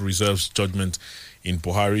 Supreme Court reserves judgment in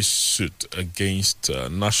Buhari's suit against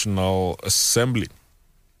National Assembly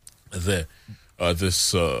there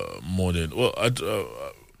this morning. Well,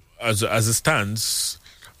 as it stands,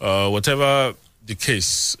 whatever the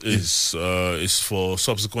case is for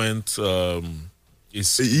subsequent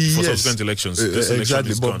subsequent elections.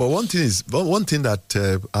 Exactly. But one thing that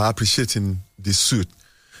I appreciate in the suit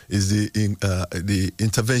is the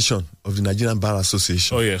intervention of the Nigerian Bar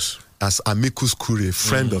Association. Oh yes. As amicus curiae,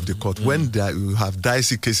 friend of the court. When you have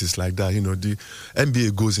dicey cases like that, the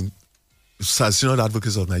NBA goes in. As Synod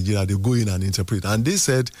Advocates of Nigeria, they go in and interpret. And they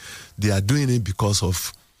said they are doing it because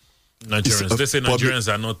of Nigerians. They say Nigerians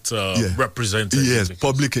are not represented. Yes,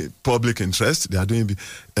 public interest. They are doing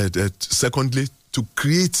it. Secondly, to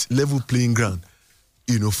create level playing ground,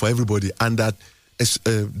 for everybody. And that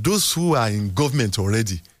those who are in government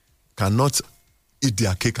already cannot eat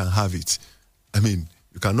their cake and have it. I mean,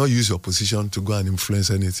 you cannot use your position to go and influence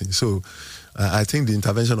anything. So I think the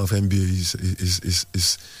intervention of NBA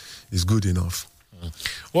is good enough.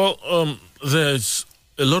 Well, there's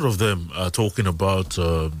a lot of them are talking about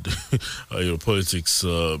your politics,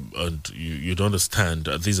 and you'd understand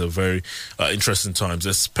these are very interesting times,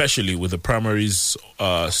 especially with the primaries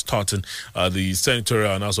starting. The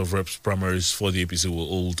senatorial and House of Reps primaries for the APC will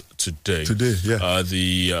hold today. Yeah.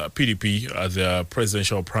 The PDP, their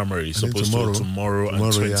presidential primary supposed to tomorrow and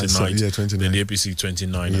 29th. Then the APC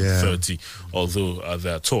 29 and 30. Although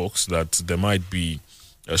there are talks that there might be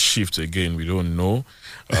a shift again, we don't know.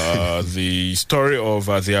 The story of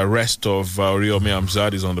the arrest of Oriyomi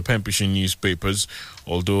Hamzat is on the pen pushing newspapers,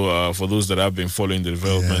 although for those that have been following the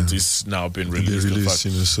development, it's now been released.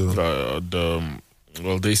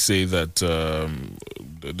 They say that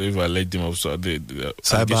they've alleged him of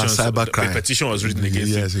cyber crime. A petition was written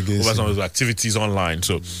against him over some of his activities online.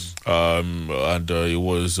 So, and it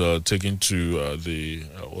was taken to the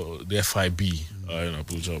FIB in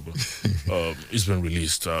Abuja. It's been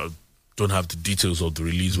released. Don't have the details of the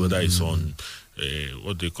release, whether it's on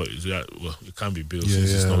what they call it. It can't be bail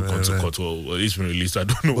since it's not gone to court. Well, it's been released. I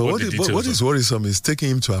don't know what the details are. What is worrisome is taking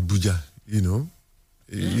him to Abuja.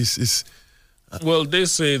 It's well, they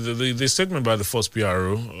say the statement by the first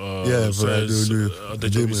PRO says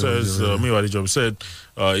Adejobi said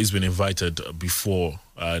he's been invited before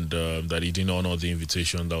and that he didn't honor the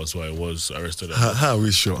invitation. That was why he was arrested. How are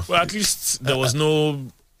we sure? Well, at least there was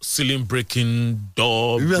no ceiling breaking,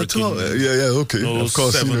 door breaking. Okay. No, of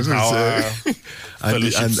course, 7 hour. and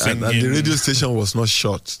the radio station was not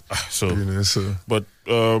short. So, but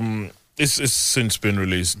it's since been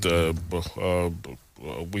released.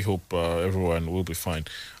 We hope everyone will be fine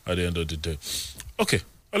at the end of the day. Okay.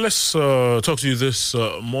 Let's talk to you this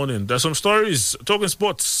morning. There's some stories. Talking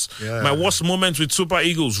sports. Yeah. My worst moment with Super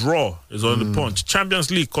Eagles, Raw, is on the punch. Champions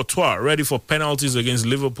League, Courtois, ready for penalties against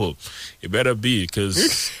Liverpool. It better be,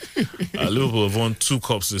 because Liverpool have won 2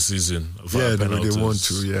 cups this season. Yeah, they won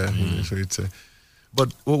 2,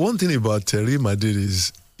 but one thing about Real Madrid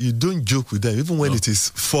is you don't joke with them, even when it is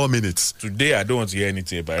 4 minutes. Today, I don't want to hear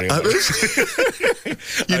anything about Real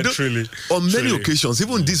Madrid. On many occasions,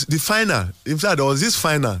 even the final, in fact, there was this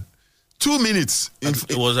final, 2 minutes.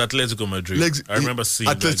 It was Atletico Madrid. I remember seeing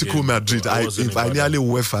Atletico Madrid. I nearly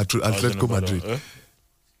went for Atletico Madrid.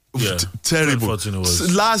 Yeah, terrible.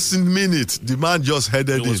 Last minute, the man just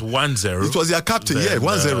headed in. It was 1-0. It was their captain,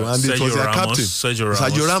 1-0, and it was their captain, Sergio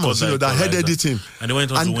Ramos, that headed it in. And they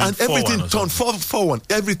went on to win 4-1. And everything turned 4-1.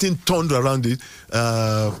 Everything turned around it.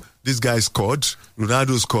 This guy scored.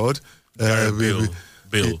 Ronaldo scored. Bill.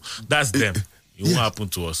 That's them. It won't happen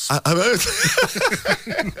to us.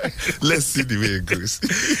 Let's see the way it goes.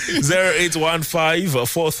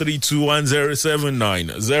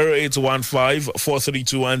 0815-432-1079.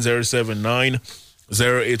 0815-432-1079.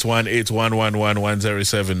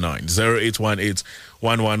 0818-111-1079.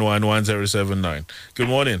 0818-111-1079. Good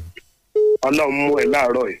morning.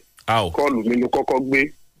 Ow.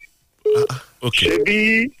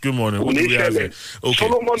 Okay. Good morning. What do we have here? Okay.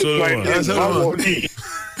 Solomon. So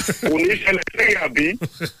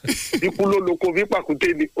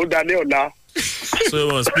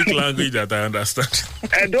speak language that I understand.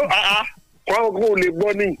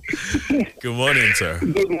 Good morning, sir.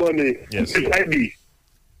 Good morning. Yes. Good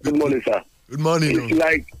morning, sir. Good morning.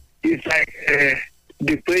 It's like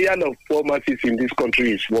the prayer of pharmacies in this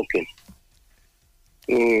country is working.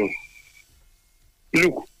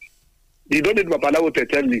 Look, you don't need Babalawo to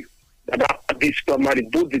tell you that this primary,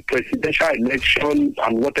 both the presidential election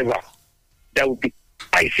and whatever, there will be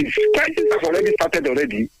crisis. Crisis has already started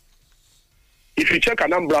already. If you check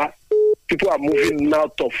Anambra, people are moving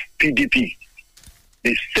out of PDP.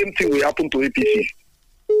 The same thing will happen to APC.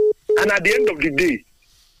 And at the end of the day,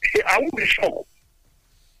 I won't be shocked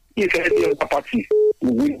if any other party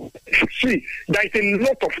will win. See, there is a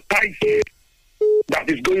lot of crisis that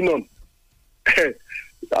is going on.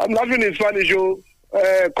 I'm laughing in Spanish,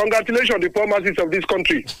 congratulations on the promises of this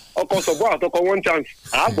country. One chance.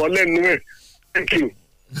 Thank you.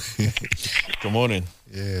 Good morning.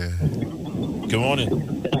 Yeah. Good morning.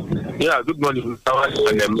 Yeah, good morning.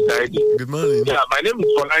 Good morning. Yeah, my name is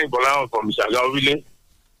Folarin Bolan from Shagaovile.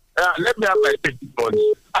 Let me have my take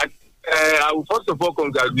money. I will first of all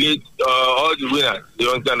congratulate all the winners,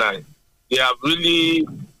 the understand. They have really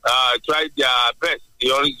tried their best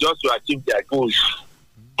just to achieve their goals.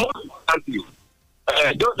 Most importantly,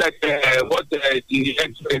 just like what the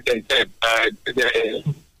ex-president said,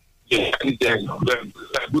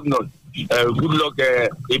 good luck,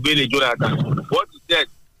 Ebele Jonathan. What he said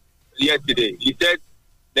yesterday, he said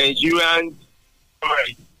Nigerian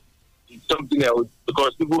is something else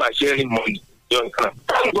because people are sharing money. You understand?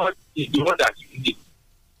 Thank God is the one that he did.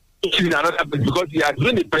 It is another thing because he has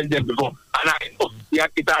been the president before, and I know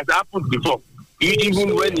it has happened before,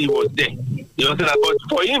 even when he was there. You understand? But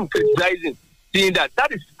for him criticizing, seeing that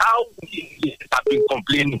is how he has been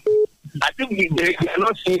complaining. I think they are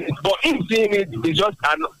not seeing it. For him seeing it is just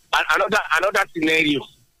another scenario.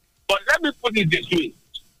 But let me put it this way.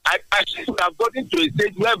 I think we have gotten to a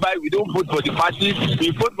stage whereby we don't vote for the party,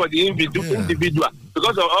 we vote for the individual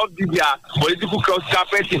because of all these political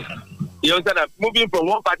cross-carpeting. You understand? Moving from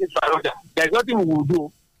one party to another. There's nothing we will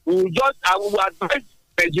do. I will advise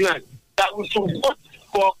Nigerians that we should vote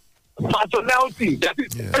for personality. That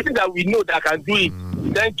is something that we know that can do it.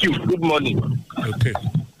 Thank you. Good morning. Okay.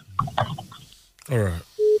 All right.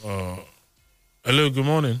 Hello, good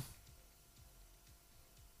morning.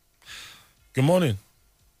 Good morning.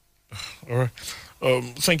 All right.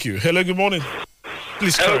 Thank you. Hello, good morning.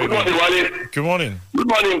 Please carry good morning, Wale. Good morning. Good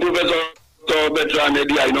morning, Professor Bertrand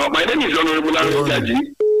Edia. My name is Honorable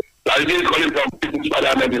Alaji. I've been calling from People's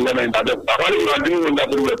Parliament in Lebanon. What you are doing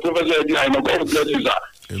wonderful with Professor Edia, God bless you, sir.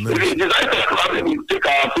 It is decided to take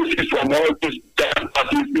our places from all these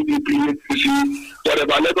parties, PDP, APC,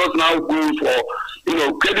 whatever. Let us now go for,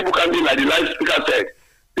 credible candidate like the live speaker said.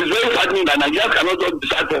 It's very saddening that Nigeria cannot just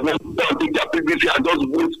decide for them to take their PDP and just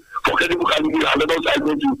vote for credible candidate and let us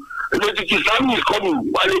go to. Islam is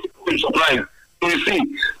coming, while it's surprised. You see,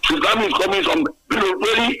 Islam is coming from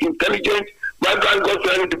very intelligent, My God, God,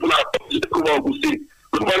 to any people out there who see.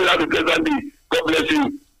 Good morning, happy pleasant day. God bless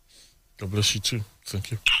you. God bless you too.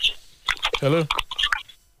 Thank you. Hello.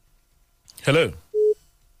 Hello.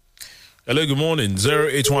 Hello, good morning.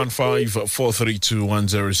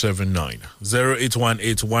 0815-432-1079.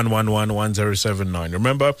 0818-111-1079.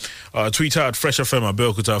 Remember, Twitter at Fresh FM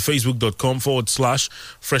Abeokuta,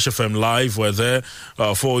 Facebook.com/Fresh FM Live. We're there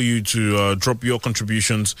for you to drop your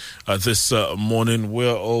contributions this morning.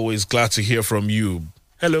 We're always glad to hear from you.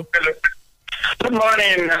 Hello. Good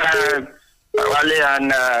morning, Wale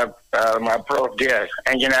and my prof there,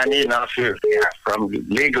 Engineer Nina Field from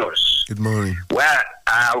Lagos. Good morning. Well,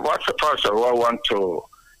 first of all, I want to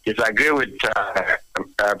disagree with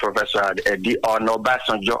Professor Eddie on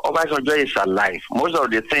Obasanjo. Obasanjo is alive. Most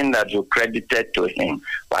of the things that you credited to him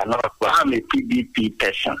were not. I'm a PDP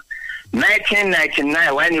person.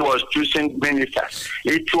 1999, when he was choosing ministers,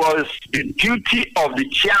 it was the duty of the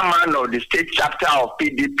chairman of the state chapter of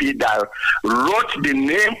PDP that wrote the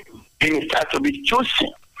name minister to be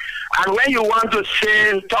chosen. And when you want to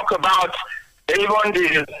talk about even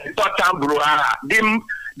the Totan Bruhara,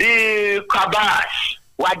 the Kabash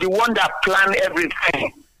were the one that planned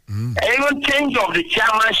everything. Even change of the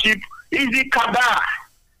chairmanship is the Kabash.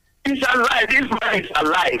 He's alive. This man is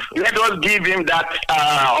alive. Let us give him that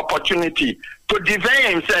opportunity to defend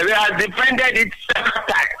himself. He has defended it several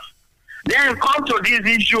times. Then come to this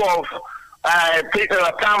issue of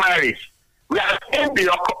primaries. We have seen the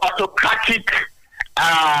autocratic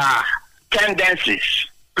tendencies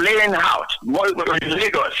playing out, both in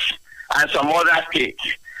Lagos and some other states.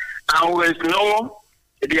 And we know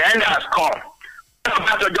the end has come.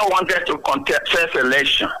 Obasanjo wanted to contest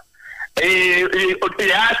election. He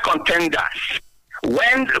has contenders.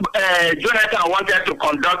 When Jonathan wanted to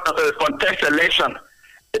conduct a contest election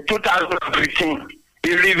in 2015,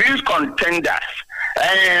 he reviews contenders.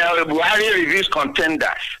 Buhari reviews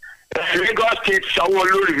contenders. Lagos State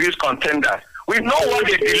Sanwo-Olu reviews contenders. We know what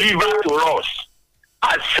they deliver to us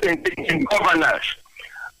as in governance.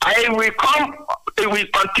 We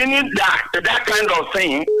continue that kind of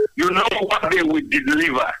thing. You know what they will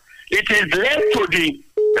deliver. It is left to the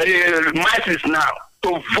masses now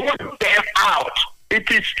to vote them out. It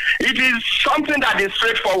is something that is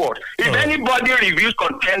straightforward. If anybody reviews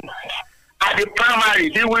contenders at the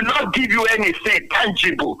primaries, it will not give you anything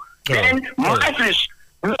tangible. Then masses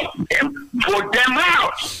vote them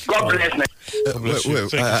out. God bless me.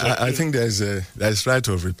 I think there's right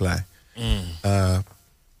of reply.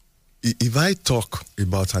 If I talk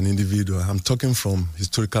about an individual, I'm talking from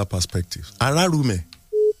historical perspective. Ararume,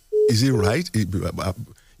 is it right?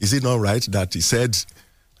 Is it not right that he said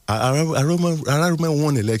Ararume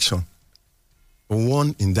won election,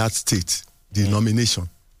 won in that state the nomination,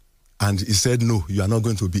 and he said no, you are not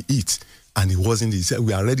going to be it, and he wasn't. He said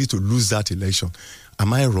we are ready to lose that election.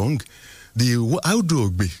 Am I wrong? The Audu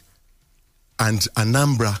Ogbe and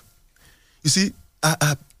Anambra. You see,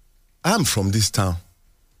 I'm from this town.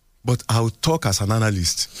 But I'll talk as an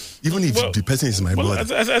analyst, even if the person is my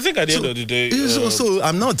brother. I think at the end of the day, so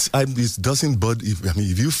I'm not. It doesn't bother.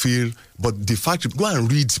 If you feel, but the fact, go and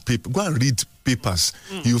read papers.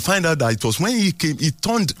 You find out that it was when he came. He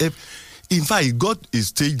turned. In fact, he got a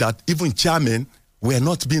stage that even chairmen were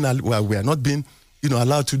not being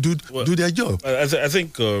allowed to do their job. I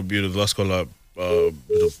think the last caller. I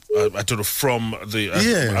don't know from the.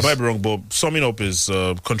 I might be wrong, but summing up his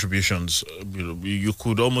contributions, you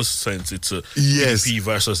could almost sense it's a PDP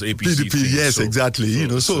versus APC. PDP, thing, yes, exactly.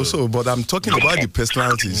 But I'm talking about the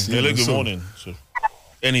personalities. Hello, good morning. So,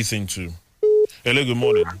 anything to. Hello, good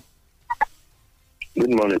morning. Good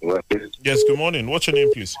morning. Yes, good morning. What's your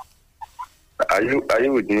name, please? Are you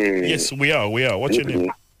with me? Yes, we are. What's your name?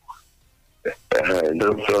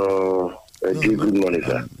 Dr. Good morning,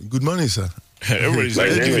 sir. Good morning, sir.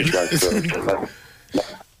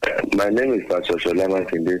 My name is Pastor Solomon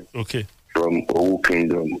Kinde. Okay. From Owu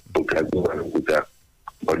Kingdom, Bukagu.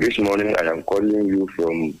 But this morning I am calling you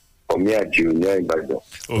from Omiaji, near Ibadan.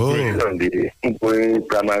 Based on the ongoing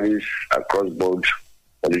primaries across board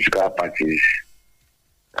political parties.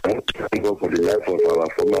 I want to thank God for the life of our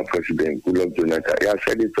former president, Goodluck Jonathan. He has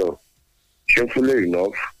said it all. Shamefully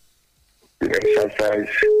enough, the exercise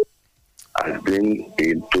has been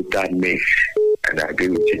a total mess, and I agree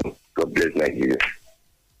with you. God bless Nigeria.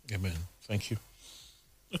 Amen. Thank you.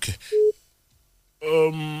 Okay.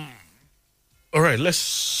 All right.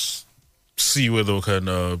 Let's see whether we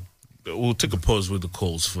can. We'll take a pause with the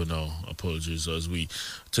calls for now. Apologies as we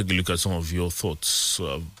take a look at some of your thoughts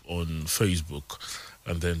on Facebook.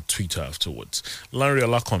 and then Twitter afterwards. Larry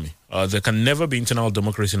Alakomi, there can never be internal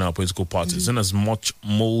democracy in our political parties, in as much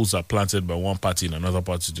moles are planted by one party in another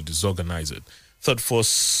party to disorganize it. Third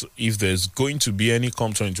force, if there's going to be any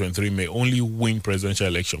come 2023, may only win presidential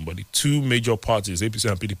election, but the two major parties, APC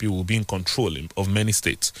and PDP, will be in control of many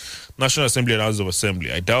states. National Assembly and House of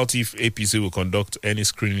Assembly. I doubt if APC will conduct any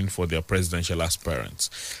screening for their presidential aspirants.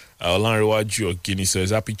 Olanrewaju Ogini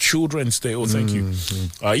says, Happy Children's Day. Oh, thank you.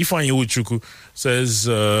 Ifeanyi Uchuku says,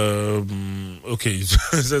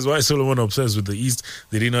 says, why is Solomon obsessed with the East?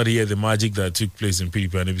 They did not hear the magic that took place in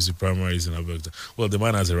PDP and APC primaries in Abeokuta. Well, the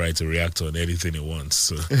man has a right to react on anything he wants.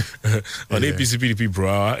 So. On APC, PDP,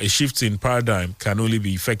 bro, a shift in paradigm can only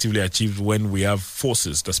be effectively achieved when we have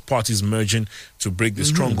forces, that's parties merging to break the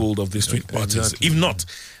stronghold of these twin parties. Exactly. If not,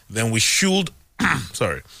 then we should,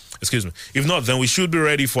 If not, then we should be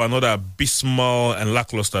ready for another abysmal and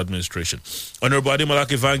lackluster administration. Honorable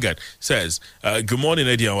Ademalake Vanguard says, good morning,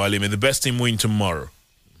 Eddie and Wale. May the best team win tomorrow.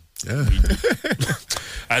 Yeah.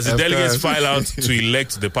 As the delegates file out to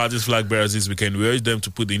elect the party's flag bearers this weekend, we urge them to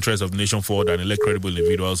put the interests of the nation forward and elect credible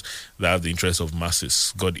individuals that have the interests of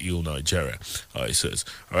masses. God heal Nigeria, he says.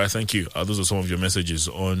 All right, thank you. Those are some of your messages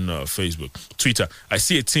on Facebook. Twitter, I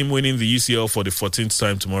see a team winning the UCL for the 14th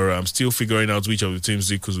time tomorrow. I'm still figuring out which of the teams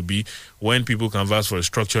it could be. When people canvass for a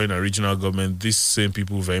structure in a regional government, these same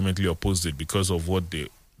people vehemently opposed it because of what they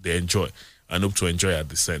enjoy and hope to enjoy at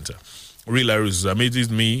the center. Real Arus amazes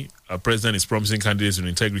me. Our president is promising candidates with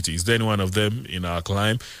integrity. Is there any one of them in our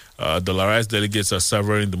climb? Dollarized delegates are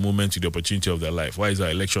savoring the moment to the opportunity of their life. Why is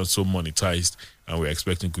our election so monetized and we're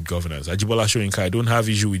expecting good governance? Ajibola Shoyinka, I don't have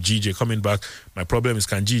issue with GJ coming back. My problem is,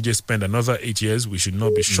 can GJ spend another 8 years? We should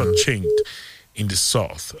not be shortchanged in the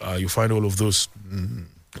South. You find all of those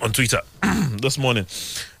on Twitter this morning.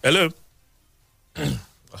 Hello.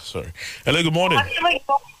 Sorry. Hello, good morning.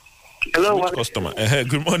 Hello, customer.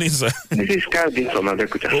 Good morning, sir. This is Calvin from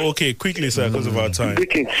Abeokuta. Oh, okay, quickly, sir, because of our time.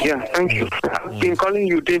 Yeah, thank you. I've been calling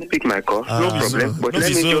you, didn't pick my call. No problem. But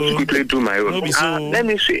let me just quickly do my own. Let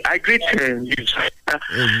me see. I greet you.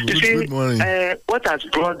 You see, what has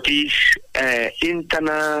brought this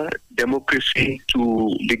internal democracy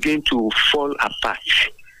to begin to fall apart?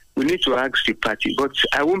 We need to ask the party, but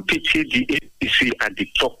I won't pity the APC at the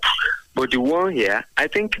top. But the one here, I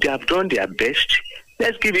think they have done their best.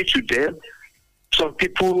 Let's give it to them. Some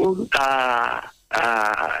people left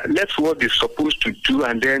what they're supposed to do,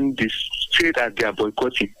 and then they say that they are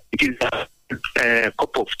boycotting. It is a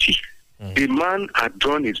cup of tea. The man had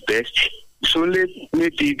done his best. So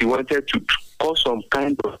maybe they wanted to cause some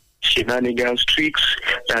kind of shenanigans, tricks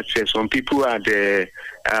that some people had, were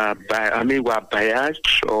biased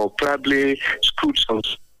or probably screwed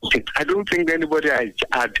something. I don't think anybody had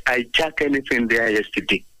hijacked anything there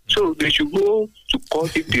yesterday. So they should go to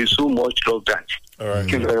court if there's so much of that. All right.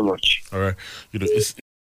 Thank you very much. All right.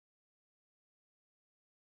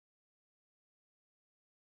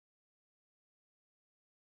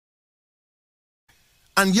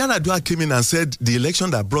 And Yar'Adua came in and said the election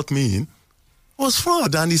that brought me in was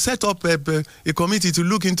fraud, and he set up a committee to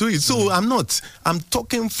look into it. So I'm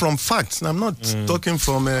talking from facts. I'm not talking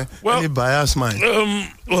from any biased mind.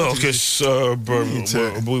 Okay, so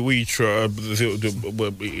we try.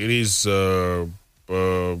 It is.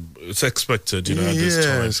 It's expected, at this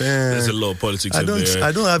time. There's a lot of politics in there.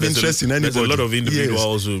 I don't have interest in anybody. There's a lot of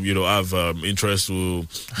individuals who, have interest who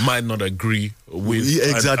might not agree with.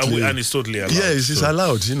 Exactly. And it's totally allowed. Yes, it's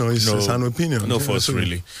allowed. It's an opinion. No force,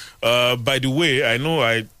 really. By the way, I know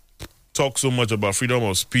I talk so much about freedom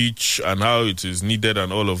of speech and how it is needed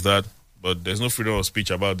and all of that, but there's no freedom of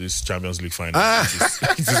speech about this Champions League final.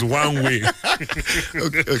 It is one way.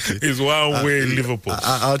 Okay. It's one way Liverpool.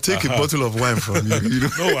 I'll take a bottle of wine from you.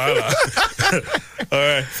 No, all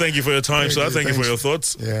right. Thank you for your time, sir. Thank you for your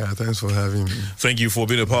thoughts. Yeah, thanks for having me. Thank you for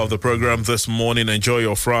being a part of the program this morning. Enjoy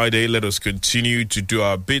your Friday. Let us continue to do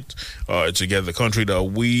our bit to get the country that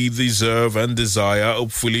we deserve and desire.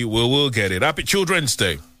 Hopefully, we will get it. Happy Children's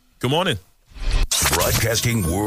Day. Good morning. Broadcasting world.